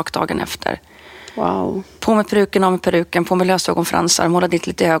samma sak dagen efter. Wow. På med peruken, av med peruken, på med lösögonfransar, måla dit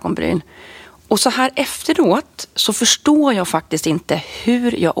lite ögonbryn. Och så här efteråt så förstår jag faktiskt inte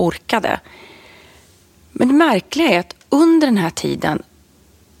hur jag orkade. Men det märkliga är att under den här tiden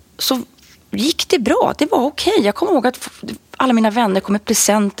så gick det bra. Det var okej. Jag kommer ihåg att alla mina vänner kom med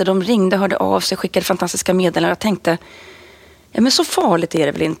presenter. De ringde, hörde av sig, skickade fantastiska meddelanden. Jag tänkte, ja men så farligt är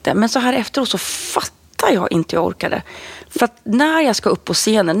det väl inte. Men så här efteråt så fattar jag inte hur jag orkade. För att när jag ska upp på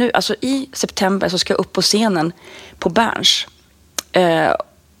scenen nu, alltså i september så ska jag upp på scenen på Berns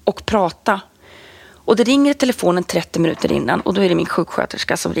och prata. Och det ringer telefonen 30 minuter innan och då är det min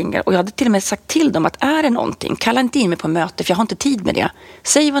sjuksköterska som ringer. Och jag hade till och med sagt till dem att är det någonting, kalla inte in mig på möte för jag har inte tid med det.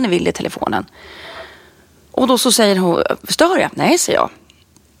 Säg vad ni vill i telefonen. Och då så säger hon, stör jag? Nej, säger jag.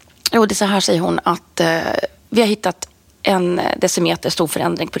 Och det är så här, säger hon, att vi har hittat en decimeter stor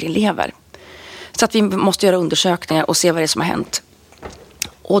förändring på din lever. Så att vi måste göra undersökningar och se vad det är som har hänt.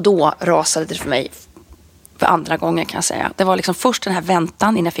 Och då rasade det för mig för andra gången kan jag säga. Det var liksom först den här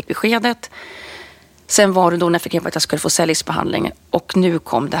väntan innan jag fick beskedet. Sen var det då när jag fick reda på att jag skulle få cellgiftsbehandling. Och nu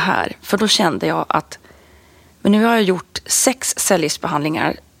kom det här. För då kände jag att men nu har jag gjort 6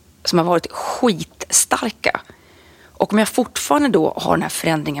 cellgiftsbehandlingar som har varit skitstarka. Och om jag fortfarande då har den här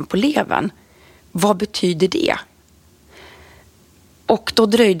förändringen på levern, vad betyder det? Och då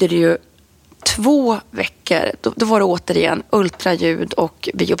dröjde det ju 2 veckor. Då var det återigen ultraljud och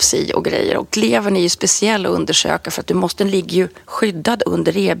biopsi och grejer. Och levern är ju speciell att undersöka för att den ligger ju skyddad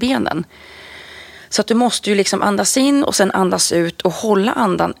under revbenen. Så att du måste ju liksom andas in och sen andas ut och hålla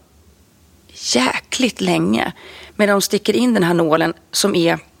andan jäkligt länge. Medan de sticker in den här nålen som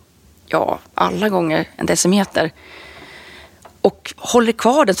är, alla gånger en decimeter. Och håller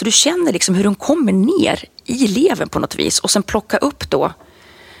kvar den så du känner liksom hur de kommer ner i levern på något vis. Och sen plocka upp då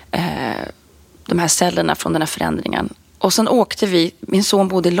de här cellerna från den här förändringen. Och sen åkte min son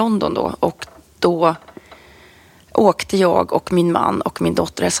bodde i London då. Och då åkte jag och min man och min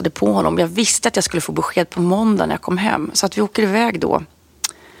dotter hälsade på honom. Jag visste att jag skulle få besked på måndag när jag kom hem. Så att vi åker iväg då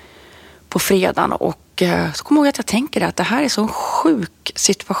på fredagen. Och så kommer jag ihåg att jag tänker att det här är så en sjuk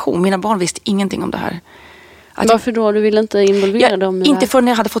situation. Mina barn visste ingenting om det här. Varför då? Du ville inte involvera dem i inte det? förrän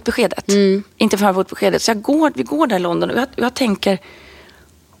jag hade fått beskedet. Inte förrän jag hade fått beskedet. Så vi går där i London och jag tänker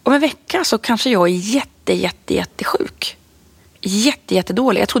om en vecka så kanske jag är jättesjuk.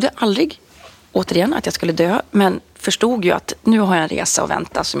 Jättedålig. Jag trodde aldrig återigen att jag skulle dö. Men förstod ju att nu har jag en resa att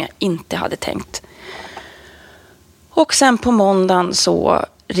vänta som jag inte hade tänkt. Och sen på måndagen så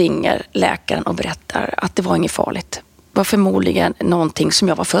ringer läkaren och berättar att det var inget farligt. Det var förmodligen någonting som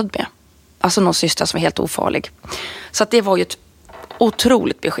jag var född med. Alltså någon syster som var helt ofarlig. Så att det var ju ett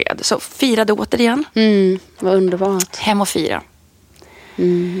otroligt besked. Så firade återigen. Vad underbart. Hem och fira.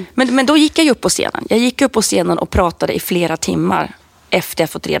 Men då gick jag ju upp på scenen. Jag gick upp på scenen och pratade i flera timmar efter jag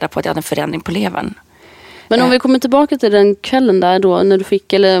fått reda på att jag hade en förändring på levern. Men om vi kommer tillbaka till den kvällen där då när du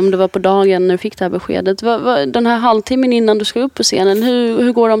fick, eller om det var på dagen när du fick det här beskedet. Den här halvtimmen innan du ska upp på scenen,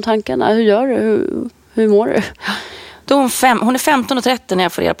 hur går de tankarna? Hur gör du? Hur mår du? Då hon är 15:30 när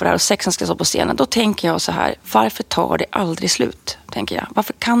jag får reda på det här och 16 ska stå på scenen. Då tänker jag så här, varför tar det aldrig slut? Tänker jag.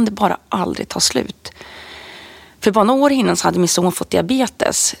 Varför kan det bara aldrig ta slut? För bara några år innan så hade min son fått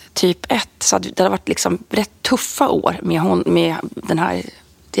diabetes typ 1. Så det hade varit liksom rätt tuffa år med den här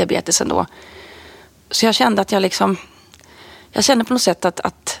diabetesen då. Så jag kände att jag kände på något sätt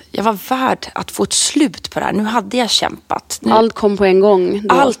att jag var värd att få ett slut på det här. Nu hade jag kämpat. Allt kom på en gång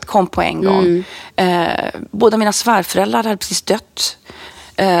då. Allt kom på en gång. Båda mina svärföräldrar hade precis dött.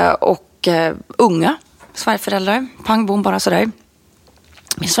 Och unga svärföräldrar. Pang, bom, bara sådär.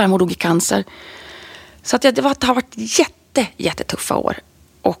 Min svärmor dog i cancer. Så att det har varit jättetuffa år.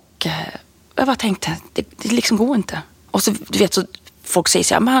 Och jag bara tänkte, det liksom går inte. Och så, du vet, så folk säger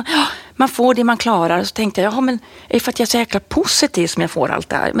så här, man får det man klarar. Så tänkte jag, men är det för att jag är så jäkla positiv som jag får allt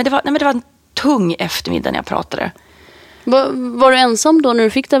det här? Men det var en tung eftermiddag när jag pratade. Var du ensam då när du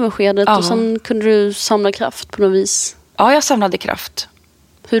fick det beskedet? Ja. Och sen kunde du samla kraft på något vis? Ja, jag samlade kraft.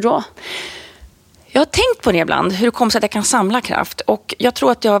 Hur då? Jag har tänkt på det ibland, hur det kommer sig att jag kan samla kraft. Och jag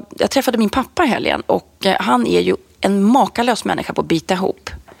tror att jag träffade min pappa i helgen. Och han är ju en makalös människa på att bita ihop.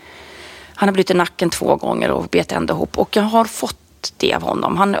 Han har brutit nacken 2 gånger och bet ändå ihop. Och jag har fått det av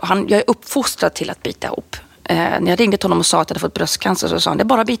honom. Jag är uppfostrad till att bita ihop. När jag ringde till honom och sa att jag hade fått bröstcancer så sa han, det är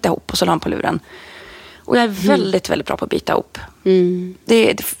bara att bita ihop. Och så la han på luren. Och jag är väldigt, väldigt bra på att bita ihop.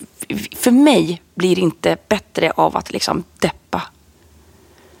 För mig blir det inte bättre av att liksom deppa.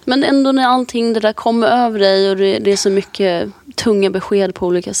 Men ändå när allting det där kommer över dig och det är så mycket tunga besked på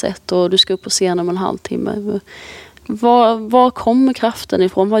olika sätt och du ska upp på scenen om en halvtimme. Var kommer kraften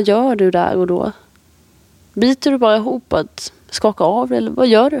ifrån? Vad gör du där och då? Biter du bara ihop att skaka av eller vad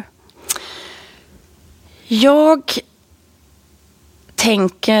gör du? Jag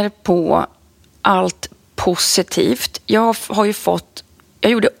tänker på allt positivt. Jag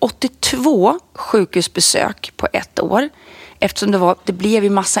gjorde 82 sjukhusbesök på 1 år. Eftersom det blev ju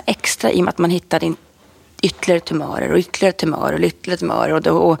massa extra i och med att man hittade ytterligare tumörer och ytterligare tumörer och ytterligare tumörer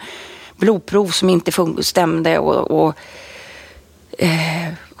och blodprov som inte stämde och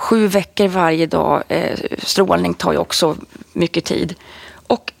 7 veckor varje dag. Strålning tar ju också mycket tid.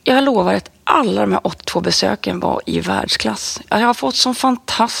 Och jag lovar att alla de här 82 besöken var i världsklass. Jag har fått sån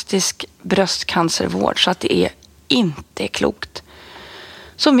fantastisk bröstcancervård så att det är inte klokt.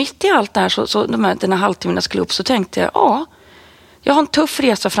 Så mitt i allt det här, så den här halvtimmen skulle upp så tänkte jag, jag har en tuff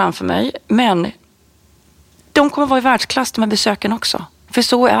resa framför mig, men de kommer vara i världsklass de här besöken också. För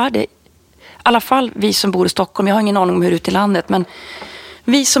så är det. I alla fall vi som bor i Stockholm, jag har ingen aning om hur det är ute i landet, men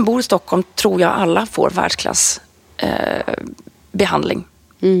vi som bor i Stockholm tror jag alla får världsklass behandling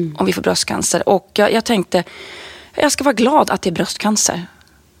om vi får bröstcancer. Och jag tänkte, jag ska vara glad att det är bröstcancer.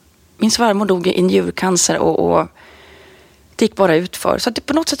 Min svärmor dog i njurcancer och det gick bara ut för. Så att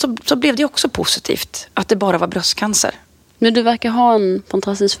på något sätt så blev det också positivt att det bara var bröstcancer. Men du verkar ha en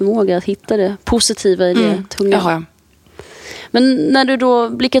fantastisk förmåga att hitta det positiva i det tunga. Det har jag. Men när du då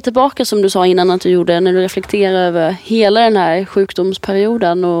blickar tillbaka som du sa innan att du gjorde, när du reflekterar över hela den här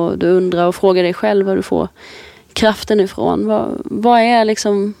sjukdomsperioden och du undrar och frågar dig själv var du får kraften ifrån.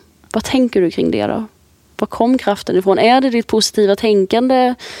 Vad tänker du kring det då? Var kom kraften ifrån? Är det ditt positiva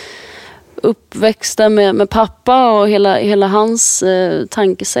tänkande, uppväxta med pappa och hela hans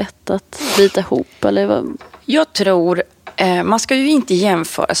tankesätt att bita ihop? Eller vad? Jag tror, man ska ju inte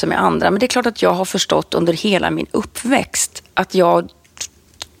jämföra sig med andra, men det är klart att jag har förstått under hela min uppväxt att jag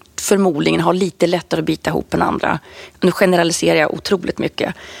förmodligen har lite lättare att bita ihop än andra. Nu generaliserar jag otroligt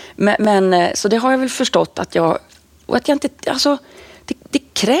mycket. Men så det har jag väl förstått att jag inte, alltså det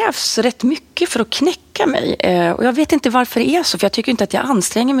krävs rätt mycket för att knäcka mig. Och jag vet inte varför det är så, för jag tycker inte att jag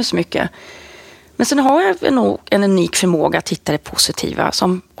anstränger mig så mycket. Men sen har jag nog en unik förmåga att hitta det positiva.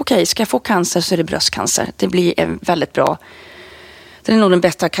 Som, ska jag få cancer så är det bröstcancer. Det blir väldigt bra. Det är nog den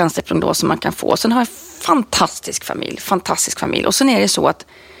bästa cancerprognosen man kan få. Sen har jag fantastisk familj. Och sen är det så att...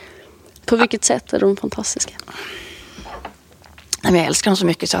 På vilket sätt är de fantastiska? Jag älskar dem så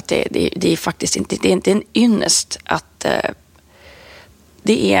mycket så att det är faktiskt inte... Det är inte en ynnest att...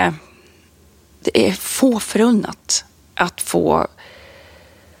 Det är få förunnat att få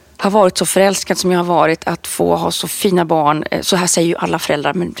ha varit så förälskad som jag har varit, att få ha så fina barn. Så här säger ju alla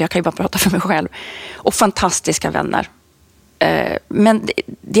föräldrar, men jag kan ju bara prata för mig själv. Och fantastiska vänner. Men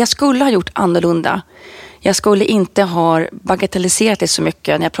det jag skulle ha gjort annorlunda, jag skulle inte ha bagatelliserat det så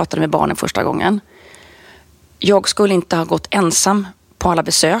mycket när jag pratade med barnen första gången. Jag skulle inte ha gått ensam på alla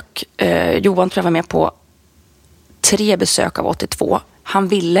besök. Johan tror jag var med på 3 besök av 82. Han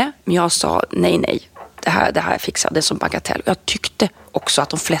ville, men jag sa nej. Det här fixade det som bagatell. Jag tyckte också att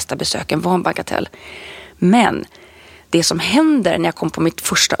de flesta besöken var en bagatell. Men det som händer när jag kom på mitt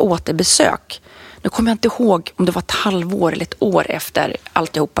första återbesök, nu kommer jag inte ihåg om det var ett halvår eller ett år efter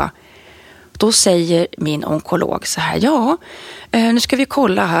alltihopa. Då säger min onkolog så här, nu ska vi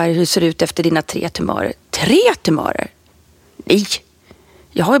kolla här hur det ser ut efter dina 3 tumörer. 3 tumörer? Nej,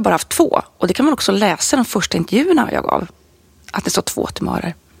 jag har ju bara haft 2. Och det kan man också läsa de första intervjuerna jag gav. att det står 2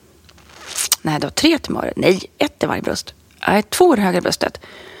 tumörer. Nej, det var 3 tumörer. Nej, 1 i varje bröst. Nej, 2 i det högra bröstet.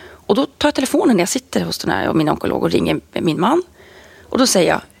 Och då tar jag telefonen när jag sitter hos den här och min onkolog och ringer min man. Och då säger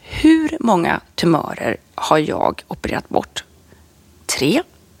jag, hur många tumörer har jag opererat bort? 3,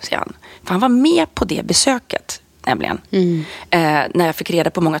 säger han. För han var med på det besöket, nämligen. När jag fick reda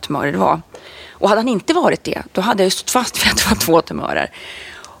på hur många tumörer det var. Och hade han inte varit det, då hade jag ju stått fast vid att det var 2 tumörer.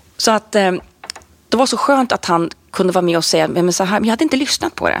 Så att det var så skönt att han kunde vara med och säga, men så här, jag hade inte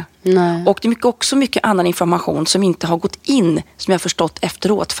lyssnat på det. Nej. Och det är också mycket annan information som inte har gått in, som jag förstått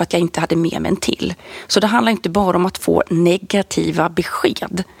efteråt, för att jag inte hade med mig en till. Så det handlar inte bara om att få negativa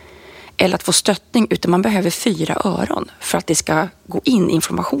besked eller att få stöttning, utan man behöver 4 öron för att det ska gå in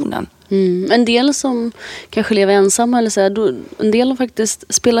informationen. En del som kanske lever ensamma eller så här, en del har faktiskt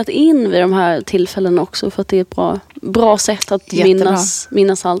spelat in vid de här tillfällena också, för att det är ett bra sätt att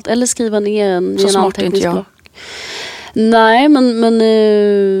minnas allt. Eller skriva ner en anteckningsblock. Nej, men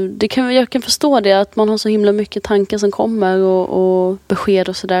jag kan förstå det, att man har så himla mycket tankar som kommer och besked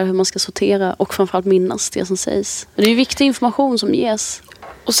och sådär, hur man ska sortera och framförallt minnas det som sägs. Det är ju viktig information som ges.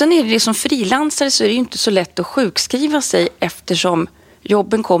 Och sen är det som frilansare, så är det ju inte så lätt att sjukskriva sig, eftersom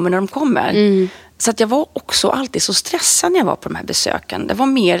jobben kommer när de kommer. Så att jag var också alltid så stressad när jag var på de här besöken. Det var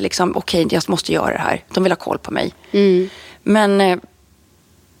mer liksom, okej, jag måste göra det här. De vill ha koll på mig. Men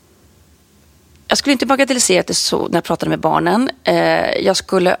jag skulle inte bagatellisera det så när jag pratade med barnen. Jag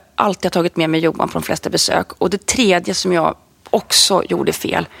skulle alltid ha tagit med mig Johan på de flesta besök. Och det tredje som jag också gjorde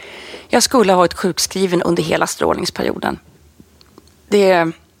fel. Jag skulle ha varit sjukskriven under hela strålningsperioden.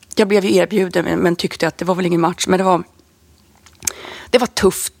 Jag blev ju erbjuden, men tyckte att det var väl ingen match. Men det var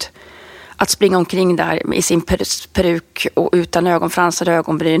tufft att springa omkring där i sin peruk och utan ögonfransar och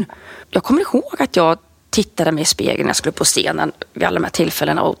ögonbryn. Jag kommer ihåg att jag tittade mig i spegeln när jag skulle på scenen vid alla de här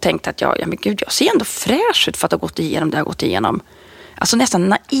tillfällena och tänkte att men gud, jag ser ändå fräsch ut för att ha gått igenom det jag har gått igenom. Alltså nästan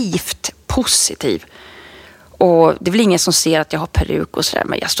naivt positiv. Och det är väl ingen som ser att jag har peruk och sådär,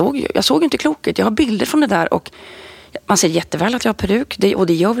 men jag såg inte klok ut. Jag har bilder från det där och man ser jätteväl att jag har peruk, och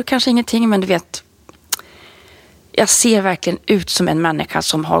det gör väl kanske ingenting, men du vet, jag ser verkligen ut som en människa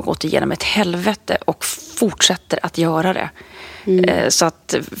som har gått igenom ett helvete och fortsätter att göra det. Så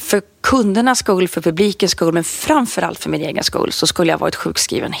att för kundernas skull, för publikens skull, men framförallt för min egen skull, så skulle jag varit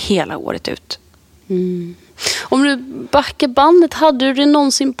sjukskriven hela året ut. Om du backar bandet, hade du det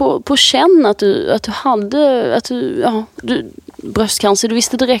någonsin på känn att du hade bröstcancer? Du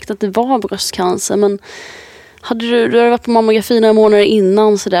visste direkt att det var bröstcancer, men du hade varit på mammografi några månader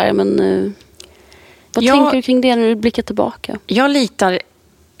innan sådär, men vad tänker du kring det när du blickar tillbaka? Jag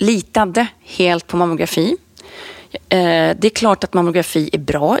litade helt på mammografi. Det är klart att mammografi är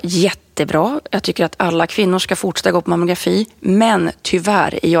bra, jättebra. Jag tycker att alla kvinnor ska fortsätta gå på mammografi. Men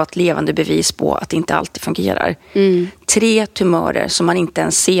tyvärr är jag ett levande bevis på att det inte alltid fungerar. 3 tumörer som man inte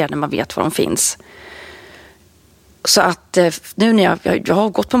ens ser när man vet var de finns. Så att nu när jag har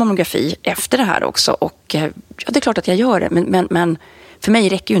gått på mammografi efter det här också. Och det är klart att jag gör det. Men för mig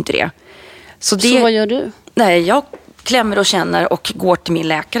räcker ju inte det. Så vad gör du? Nej, jag klämmer och känner och går till min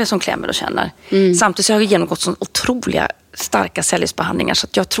läkare som klämmer och känner. Samtidigt har jag genomgått så otroliga starka cellgiftsbehandlingar, så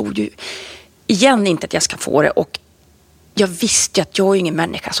att jag tror ju igen inte att jag ska få det, och jag visste att jag är ingen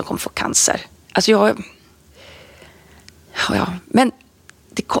människa som kommer få cancer. Alltså men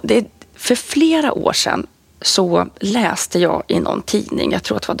för flera år sedan så läste jag i någon tidning, jag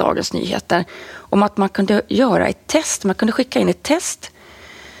tror att det var Dagens Nyheter, om att man kunde göra ett test, man kunde skicka in ett test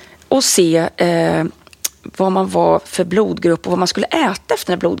och se vad man var för blodgrupp och vad man skulle äta efter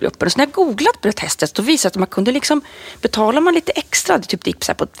den här blodgruppen. Och så när jag googlat på det testet, då visade det att man kunde liksom, betalar man lite extra, det typ gick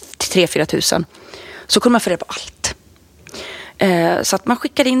så här på 3-4 tusen, så kunde man få reda på allt. Så att man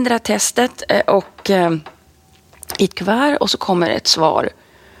skickade in det där testet och i ett kuvert, och så kommer ett svar.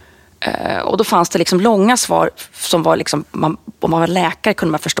 Och då fanns det liksom långa svar som var liksom, om man var läkare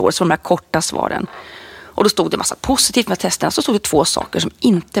kunde man förstå det, så de här korta svaren. Och då stod det en massa positivt med testerna. Så stod det 2 saker som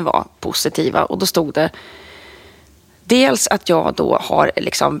inte var positiva. Och då stod det dels att jag då har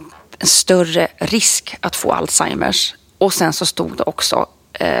liksom en större risk att få Alzheimers. Och sen så stod det också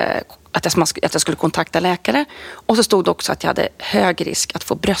att jag skulle kontakta läkare. Och så stod det också att jag hade hög risk att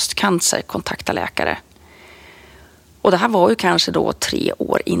få bröstcancer, kontakta läkare. Och det här var ju kanske då 3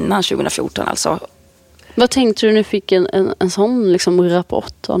 år innan 2014 alltså. Vad tänkte du när du fick en sån liksom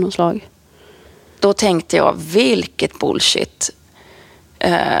rapport av något slag? Då tänkte jag, vilket bullshit.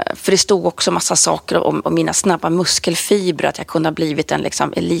 För det stod också massa saker om mina snabba muskelfibrer, att jag kunde ha blivit en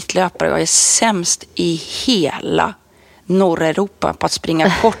liksom elitlöpare. Jag är sämst i hela norra Europa på att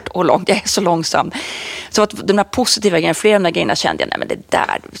springa kort och långt. Jag är så långsam. Så att de här positiva grejerna, flera av de här grejerna kände jag, nej men det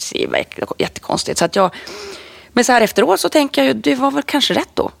där ser verkligen jättekonstigt. Så att Men så här efteråt så tänker jag ju, det var väl kanske rätt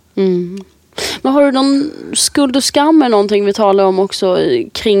då. Mm. Men har du någon skuld och skam eller någonting vi talar om också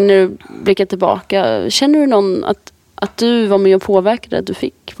kring när du blickar tillbaka? Känner du någon att du var med och påverkade att du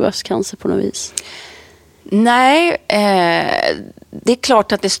fick bröstcancer på något vis? Nej, det är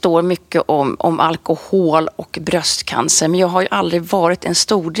klart att det står mycket om alkohol och bröstcancer. Men jag har ju aldrig varit en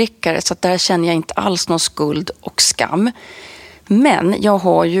stordrickare, så att där känner jag inte alls någon skuld och skam. Men jag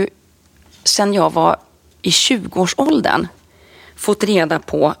har ju, sen jag var i 20-årsåldern, fått reda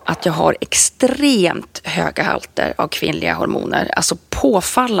på att jag har extremt höga halter av kvinnliga hormoner. Alltså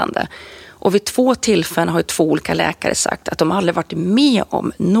påfallande. Och vid 2 tillfällen har ju 2 olika läkare sagt att de aldrig varit med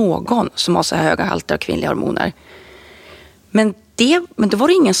om någon som har så höga halter av kvinnliga hormoner. Men det var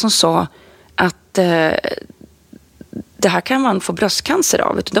det ingen som sa att det här kan man få bröstcancer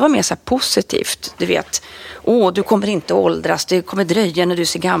av. Det var mer så här positivt. Du vet, du kommer inte åldras, det kommer dröja när du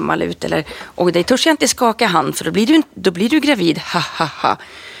ser gammal ut. Eller, det törs jag inte skaka hand för då blir du gravid. Ha, ha, ha.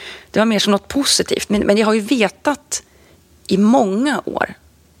 Det var mer som något positivt. Men jag har ju vetat i många år.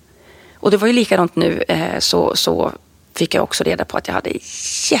 Och det var ju likadant nu, så fick jag också reda på att jag hade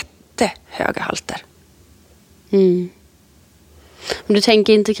jättehöga halter. Mm. Men du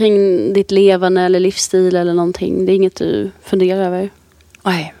tänker inte kring ditt levande eller livsstil eller någonting? Det är inget du funderar över?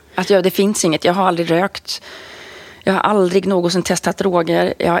 Nej, det finns inget. Jag har aldrig rökt. Jag har aldrig någonsin testat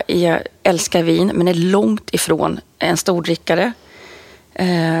droger. Jag älskar vin, men är långt ifrån en stordrickare.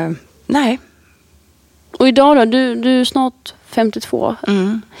 Nej. Och idag då? Du är snart 52.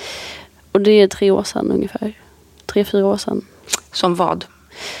 Mm. Och det är 3 år sedan ungefär. 3-4 år sedan. Som vad?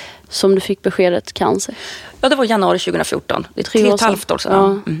 Som du fick beskedet cancer. Ja, det var januari 2014. Det är 3,5 år sedan.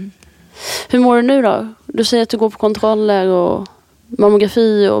 Ja. Mm. Hur mår du nu då? Du säger att du går på kontroller och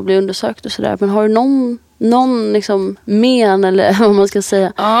mammografi och blir undersökt och sådär. Men har du någon liksom men eller vad man ska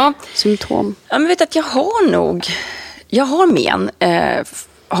säga, symptom? Ja, men vet du att jag har men.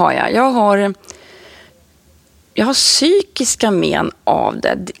 Har jag. Jag har psykiska men av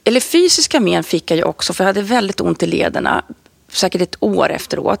det. Eller fysiska men fick jag ju också, för jag hade väldigt ont i lederna. Säkert 1 år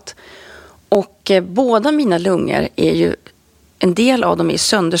efteråt. Och båda mina lungor är ju, en del av dem är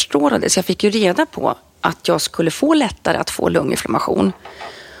sönderstrålade. Så jag fick ju reda på att jag skulle få lättare att få lunginflammation.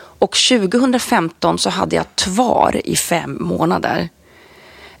 Och 2015 så hade jag tvar i 5 månader.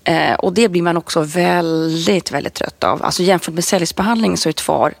 Och det blir man också väldigt, väldigt trött av. Alltså jämfört med cellgiftsbehandling så är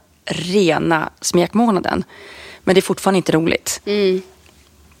tvar rena smekmånaden. Men det är fortfarande inte roligt. Mm.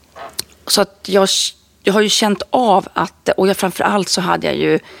 Så att jag har ju känt av att, och framförallt så hade jag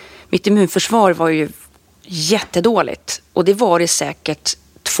ju, mitt immunförsvar var ju jättedåligt. Och det var det säkert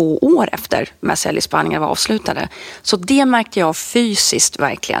 2 år efter med cellgiftsbehandlingarna var avslutade. Så det märkte jag fysiskt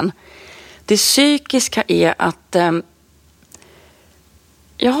verkligen. Det psykiska är att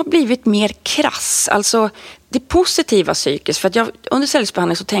jag har blivit mer krass. Alltså det positiva psykiskt. För att under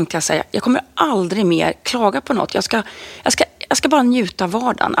cellgiftsbehandling så tänkte jag säga, jag kommer aldrig mer klaga på något. Jag ska bara njuta av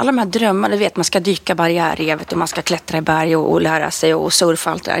vardagen. Alla de här drömmarna, du vet, man ska dyka barriärrevet och man ska klättra i berg och lära sig och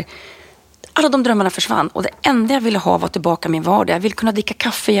surfa allt det där. Alla de drömmarna försvann. Och det enda jag ville ha var tillbaka min vardag. Jag ville kunna dricka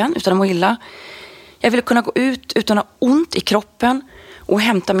kaffe igen utan att må illa. Jag ville kunna gå ut utan att ha ont i kroppen och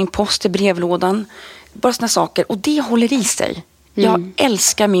hämta min post i brevlådan. Bara såna saker. Och det håller i sig. Jag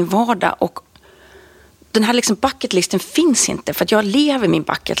älskar min vardag, och den här liksom bucketlisten finns inte för att jag lever min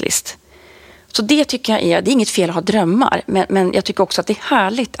bucketlist. Så det tycker jag det är inget fel att ha drömmar, men jag tycker också att det är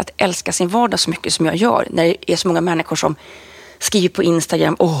härligt att älska sin vardag så mycket som jag gör när det är så många människor som skriver på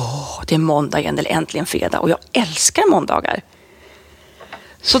Instagram, det är måndag igen eller äntligen fredag, och jag älskar måndagar.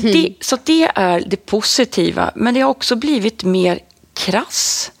 Så det är det positiva, men det har också blivit mer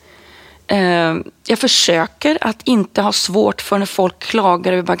krass. Jag försöker att inte ha svårt för när folk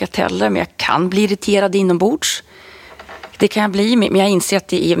klagar över bagateller, men jag kan bli irriterad inombords. Det kan jag bli, men jag inser att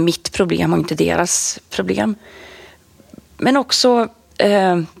det är mitt problem och inte deras problem. Men också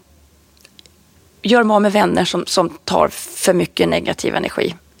gör mig av med vänner som tar för mycket negativ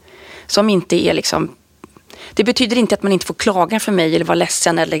energi. Som inte är liksom... Det betyder inte att man inte får klaga för mig eller vara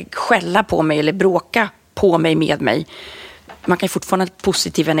ledsen eller skälla på mig eller bråka på mig med mig. Man kan fortfarande ha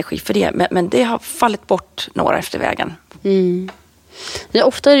positiv energi för det. Men det har fallit bort några efter vägen. Mm. Ja,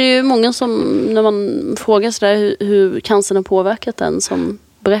 ofta är det ju många som, när man frågar sådär hur cancern har påverkat en, som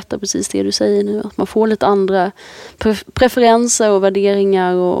berättar precis det du säger nu. Att man får lite andra preferenser och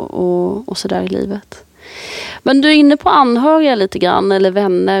värderingar och sådär i livet. Men du är inne på anhöriga lite grann, eller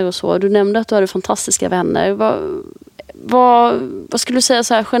vänner och så. Du nämnde att du hade fantastiska vänner. Vad skulle du säga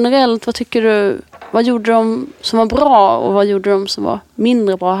så här generellt? Vad tycker du? Vad gjorde de som var bra och vad gjorde de som var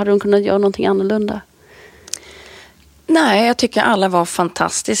mindre bra? Hade de kunnat göra någonting annorlunda? Nej, jag tycker alla var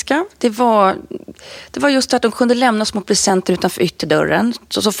fantastiska. Det var just att de kunde lämna små presenter utanför ytterdörren.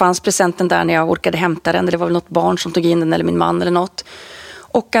 Så fanns presenten där när jag orkade hämta den. Eller det var väl något barn som tog in den eller min man eller något.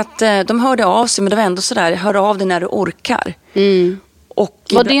 Och att de hörde av sig, men det var ändå sådär, hör av dig när du orkar. Och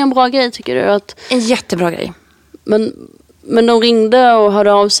var det en bra grej tycker du? En jättebra grej. Men de ringde och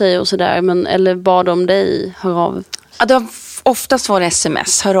hörde av sig och sådär, eller bad de dig höra av? Ja, oftast var det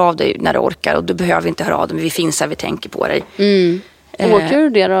sms. Hör av dig när du orkar och du behöver inte höra av dig, men vi finns här, vi tänker på dig. Orkar du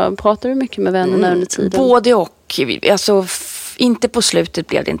det då? Pratar du mycket med vännerna under tiden? Både och. Alltså, inte på slutet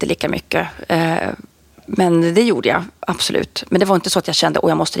blev det inte lika mycket. Men det gjorde jag, absolut. Men det var inte så att jag kände,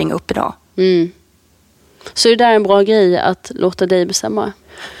 jag måste ringa upp idag. Så är det där en bra grej att låta dig bestämma?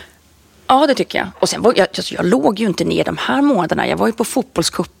 Ja, det tycker jag. Och sen jag låg ju inte ner de här månaderna. Jag var ju på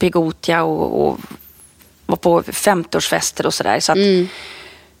fotbollscup i Gothia och var på 50-årsfester och sådär. Så att,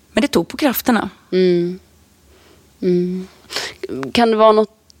 men det tog på krafterna. Kan det vara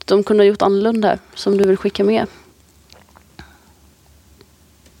något de kunde ha gjort annorlunda som du vill skicka med?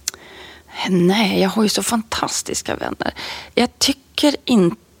 Nej, jag har ju så fantastiska vänner. Jag tycker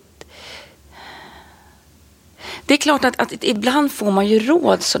inte... Det är klart att ibland får man ju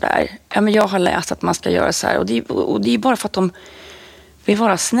råd sådär. Ja, men jag har läst att man ska göra så här. Och det är bara för att de vill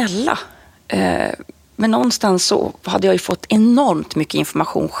vara snälla. Men någonstans så hade jag ju fått enormt mycket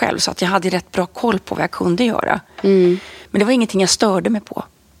information själv. Så att jag hade rätt bra koll på vad jag kunde göra. Men det var ingenting jag störde mig på.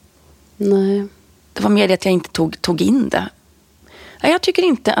 Nej. Det var mer det att jag inte tog in det. Jag tycker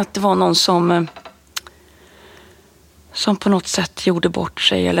inte att det var någon som på något sätt gjorde bort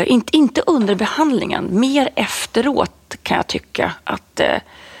sig. Eller inte under behandlingen. Mer efteråt kan jag tycka att det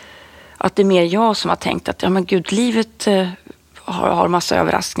är mer jag som har tänkt att men gud, livet har massa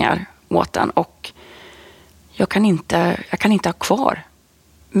överraskningar åt den. Och jag kan inte ha kvar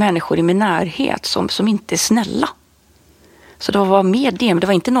människor i min närhet som inte är snälla. Så det var mer det. Men det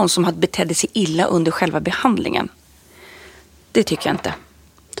var inte någon som hade betedde sig illa under själva behandlingen. Det tycker jag inte.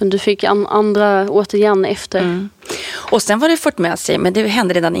 Du fick andra återigen efter. Och sen var det fört med sig, men det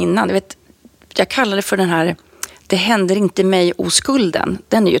hände redan innan. Jag kallar det för den här, det händer inte mig oskulden.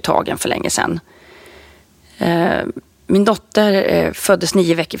 Den är ju tagen för länge sedan. Min dotter föddes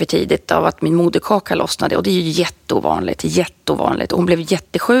 9 veckor för tidigt av att min moderkaka lossnade. Och det är ju jätteovanligt. Och hon blev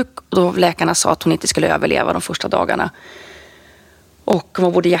jättesjuk och då läkarna sa att hon inte skulle överleva de första dagarna. Och hon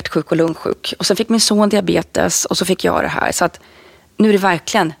var både hjärtsjuk och lungsjuk. Och sen fick min son diabetes och så fick jag det här. Så att nu är det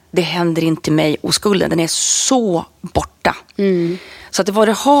verkligen, det händer inte mig oskulden. Den är så borta. Så att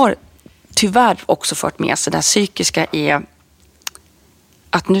det har tyvärr också fört med sig, det här psykiska är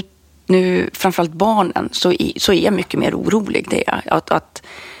att nu framförallt barnen så är jag mycket mer orolig. Det är att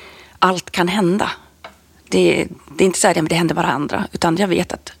allt kan hända. Det är inte så här, men det händer varandra. Utan jag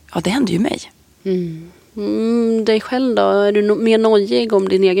vet att det händer ju mig. Dig själv då? Är du mer nojig om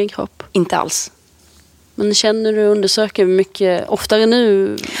din egen kropp? Inte alls. Men känner du undersöker mycket oftare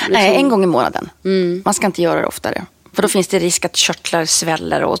nu? Liksom? Nej, en gång i månaden. Man ska inte göra det oftare. För då finns det risk att körtlar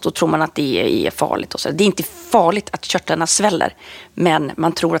sväller och då tror man att det är farligt. Och så. Det är inte farligt att körtlarna sväller, men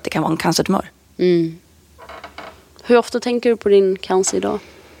man tror att det kan vara en cancertumör. Hur ofta tänker du på din cancer idag?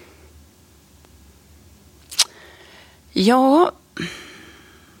 Ja,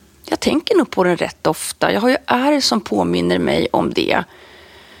 jag tänker nog på den rätt ofta. Jag har ju ärr som påminner mig om det.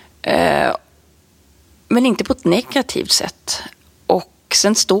 Men inte på ett negativt sätt. Och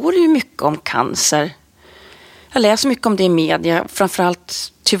sen står det ju mycket om cancer. Jag läser mycket om det i media.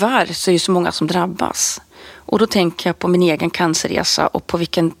 Framförallt tyvärr så är det så många som drabbas. Och då tänker jag på min egen cancerresa och på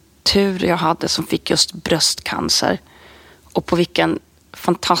vilken tur jag hade som fick just bröstcancer. Och på vilken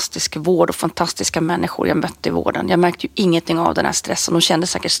fantastisk vård och fantastiska människor jag mötte i vården. Jag märkte ju ingenting av den här stressen. De kände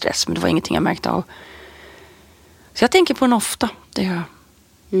säkert stress, men det var ingenting jag märkte av. Så jag tänker på den ofta, det gör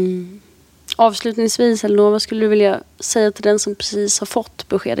jag. Avslutningsvis, Elinor, vad skulle du vilja säga till den som precis har fått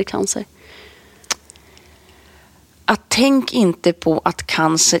besked i cancer? Att tänk inte på att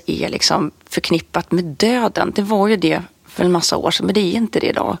cancer är liksom förknippat med döden. Det var ju det för en massa år sedan, men det är inte det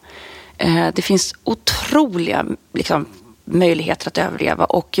idag. Det finns otroliga möjligheter att överleva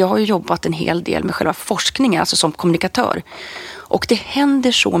och jag har ju jobbat en hel del med själva forskningen, alltså som kommunikatör. Och det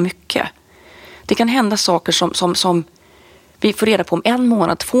händer så mycket. Det kan hända saker som vi får reda på om 1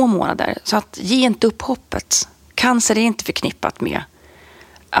 månad, 2 månader. Så att ge inte upp hoppet. Cancer är inte förknippat med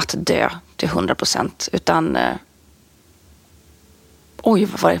att dö till 100%. Utan oj,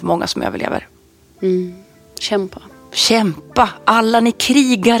 vad var det många som överlever. Kämpa. Kämpa. Alla ni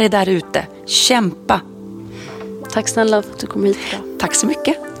krigare där ute. Kämpa. Tack snälla för att du kom hit idag. Tack så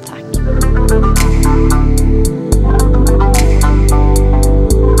mycket. Tack.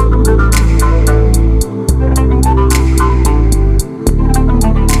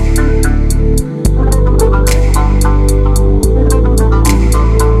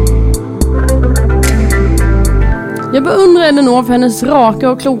 Elinor för hennes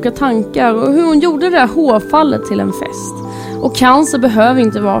raka och kloka tankar och hur hon gjorde det där hårfallet till en fest. Och cancer behöver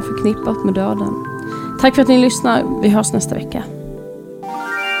inte vara förknippat med döden. Tack för att ni lyssnar. Vi hörs nästa vecka.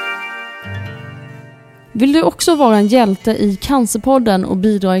 Vill du också vara en hjälte i Cancerpodden och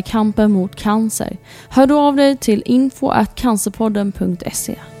bidra i kampen mot cancer? Hör du av dig till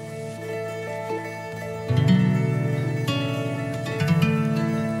info@cancerpodden.se.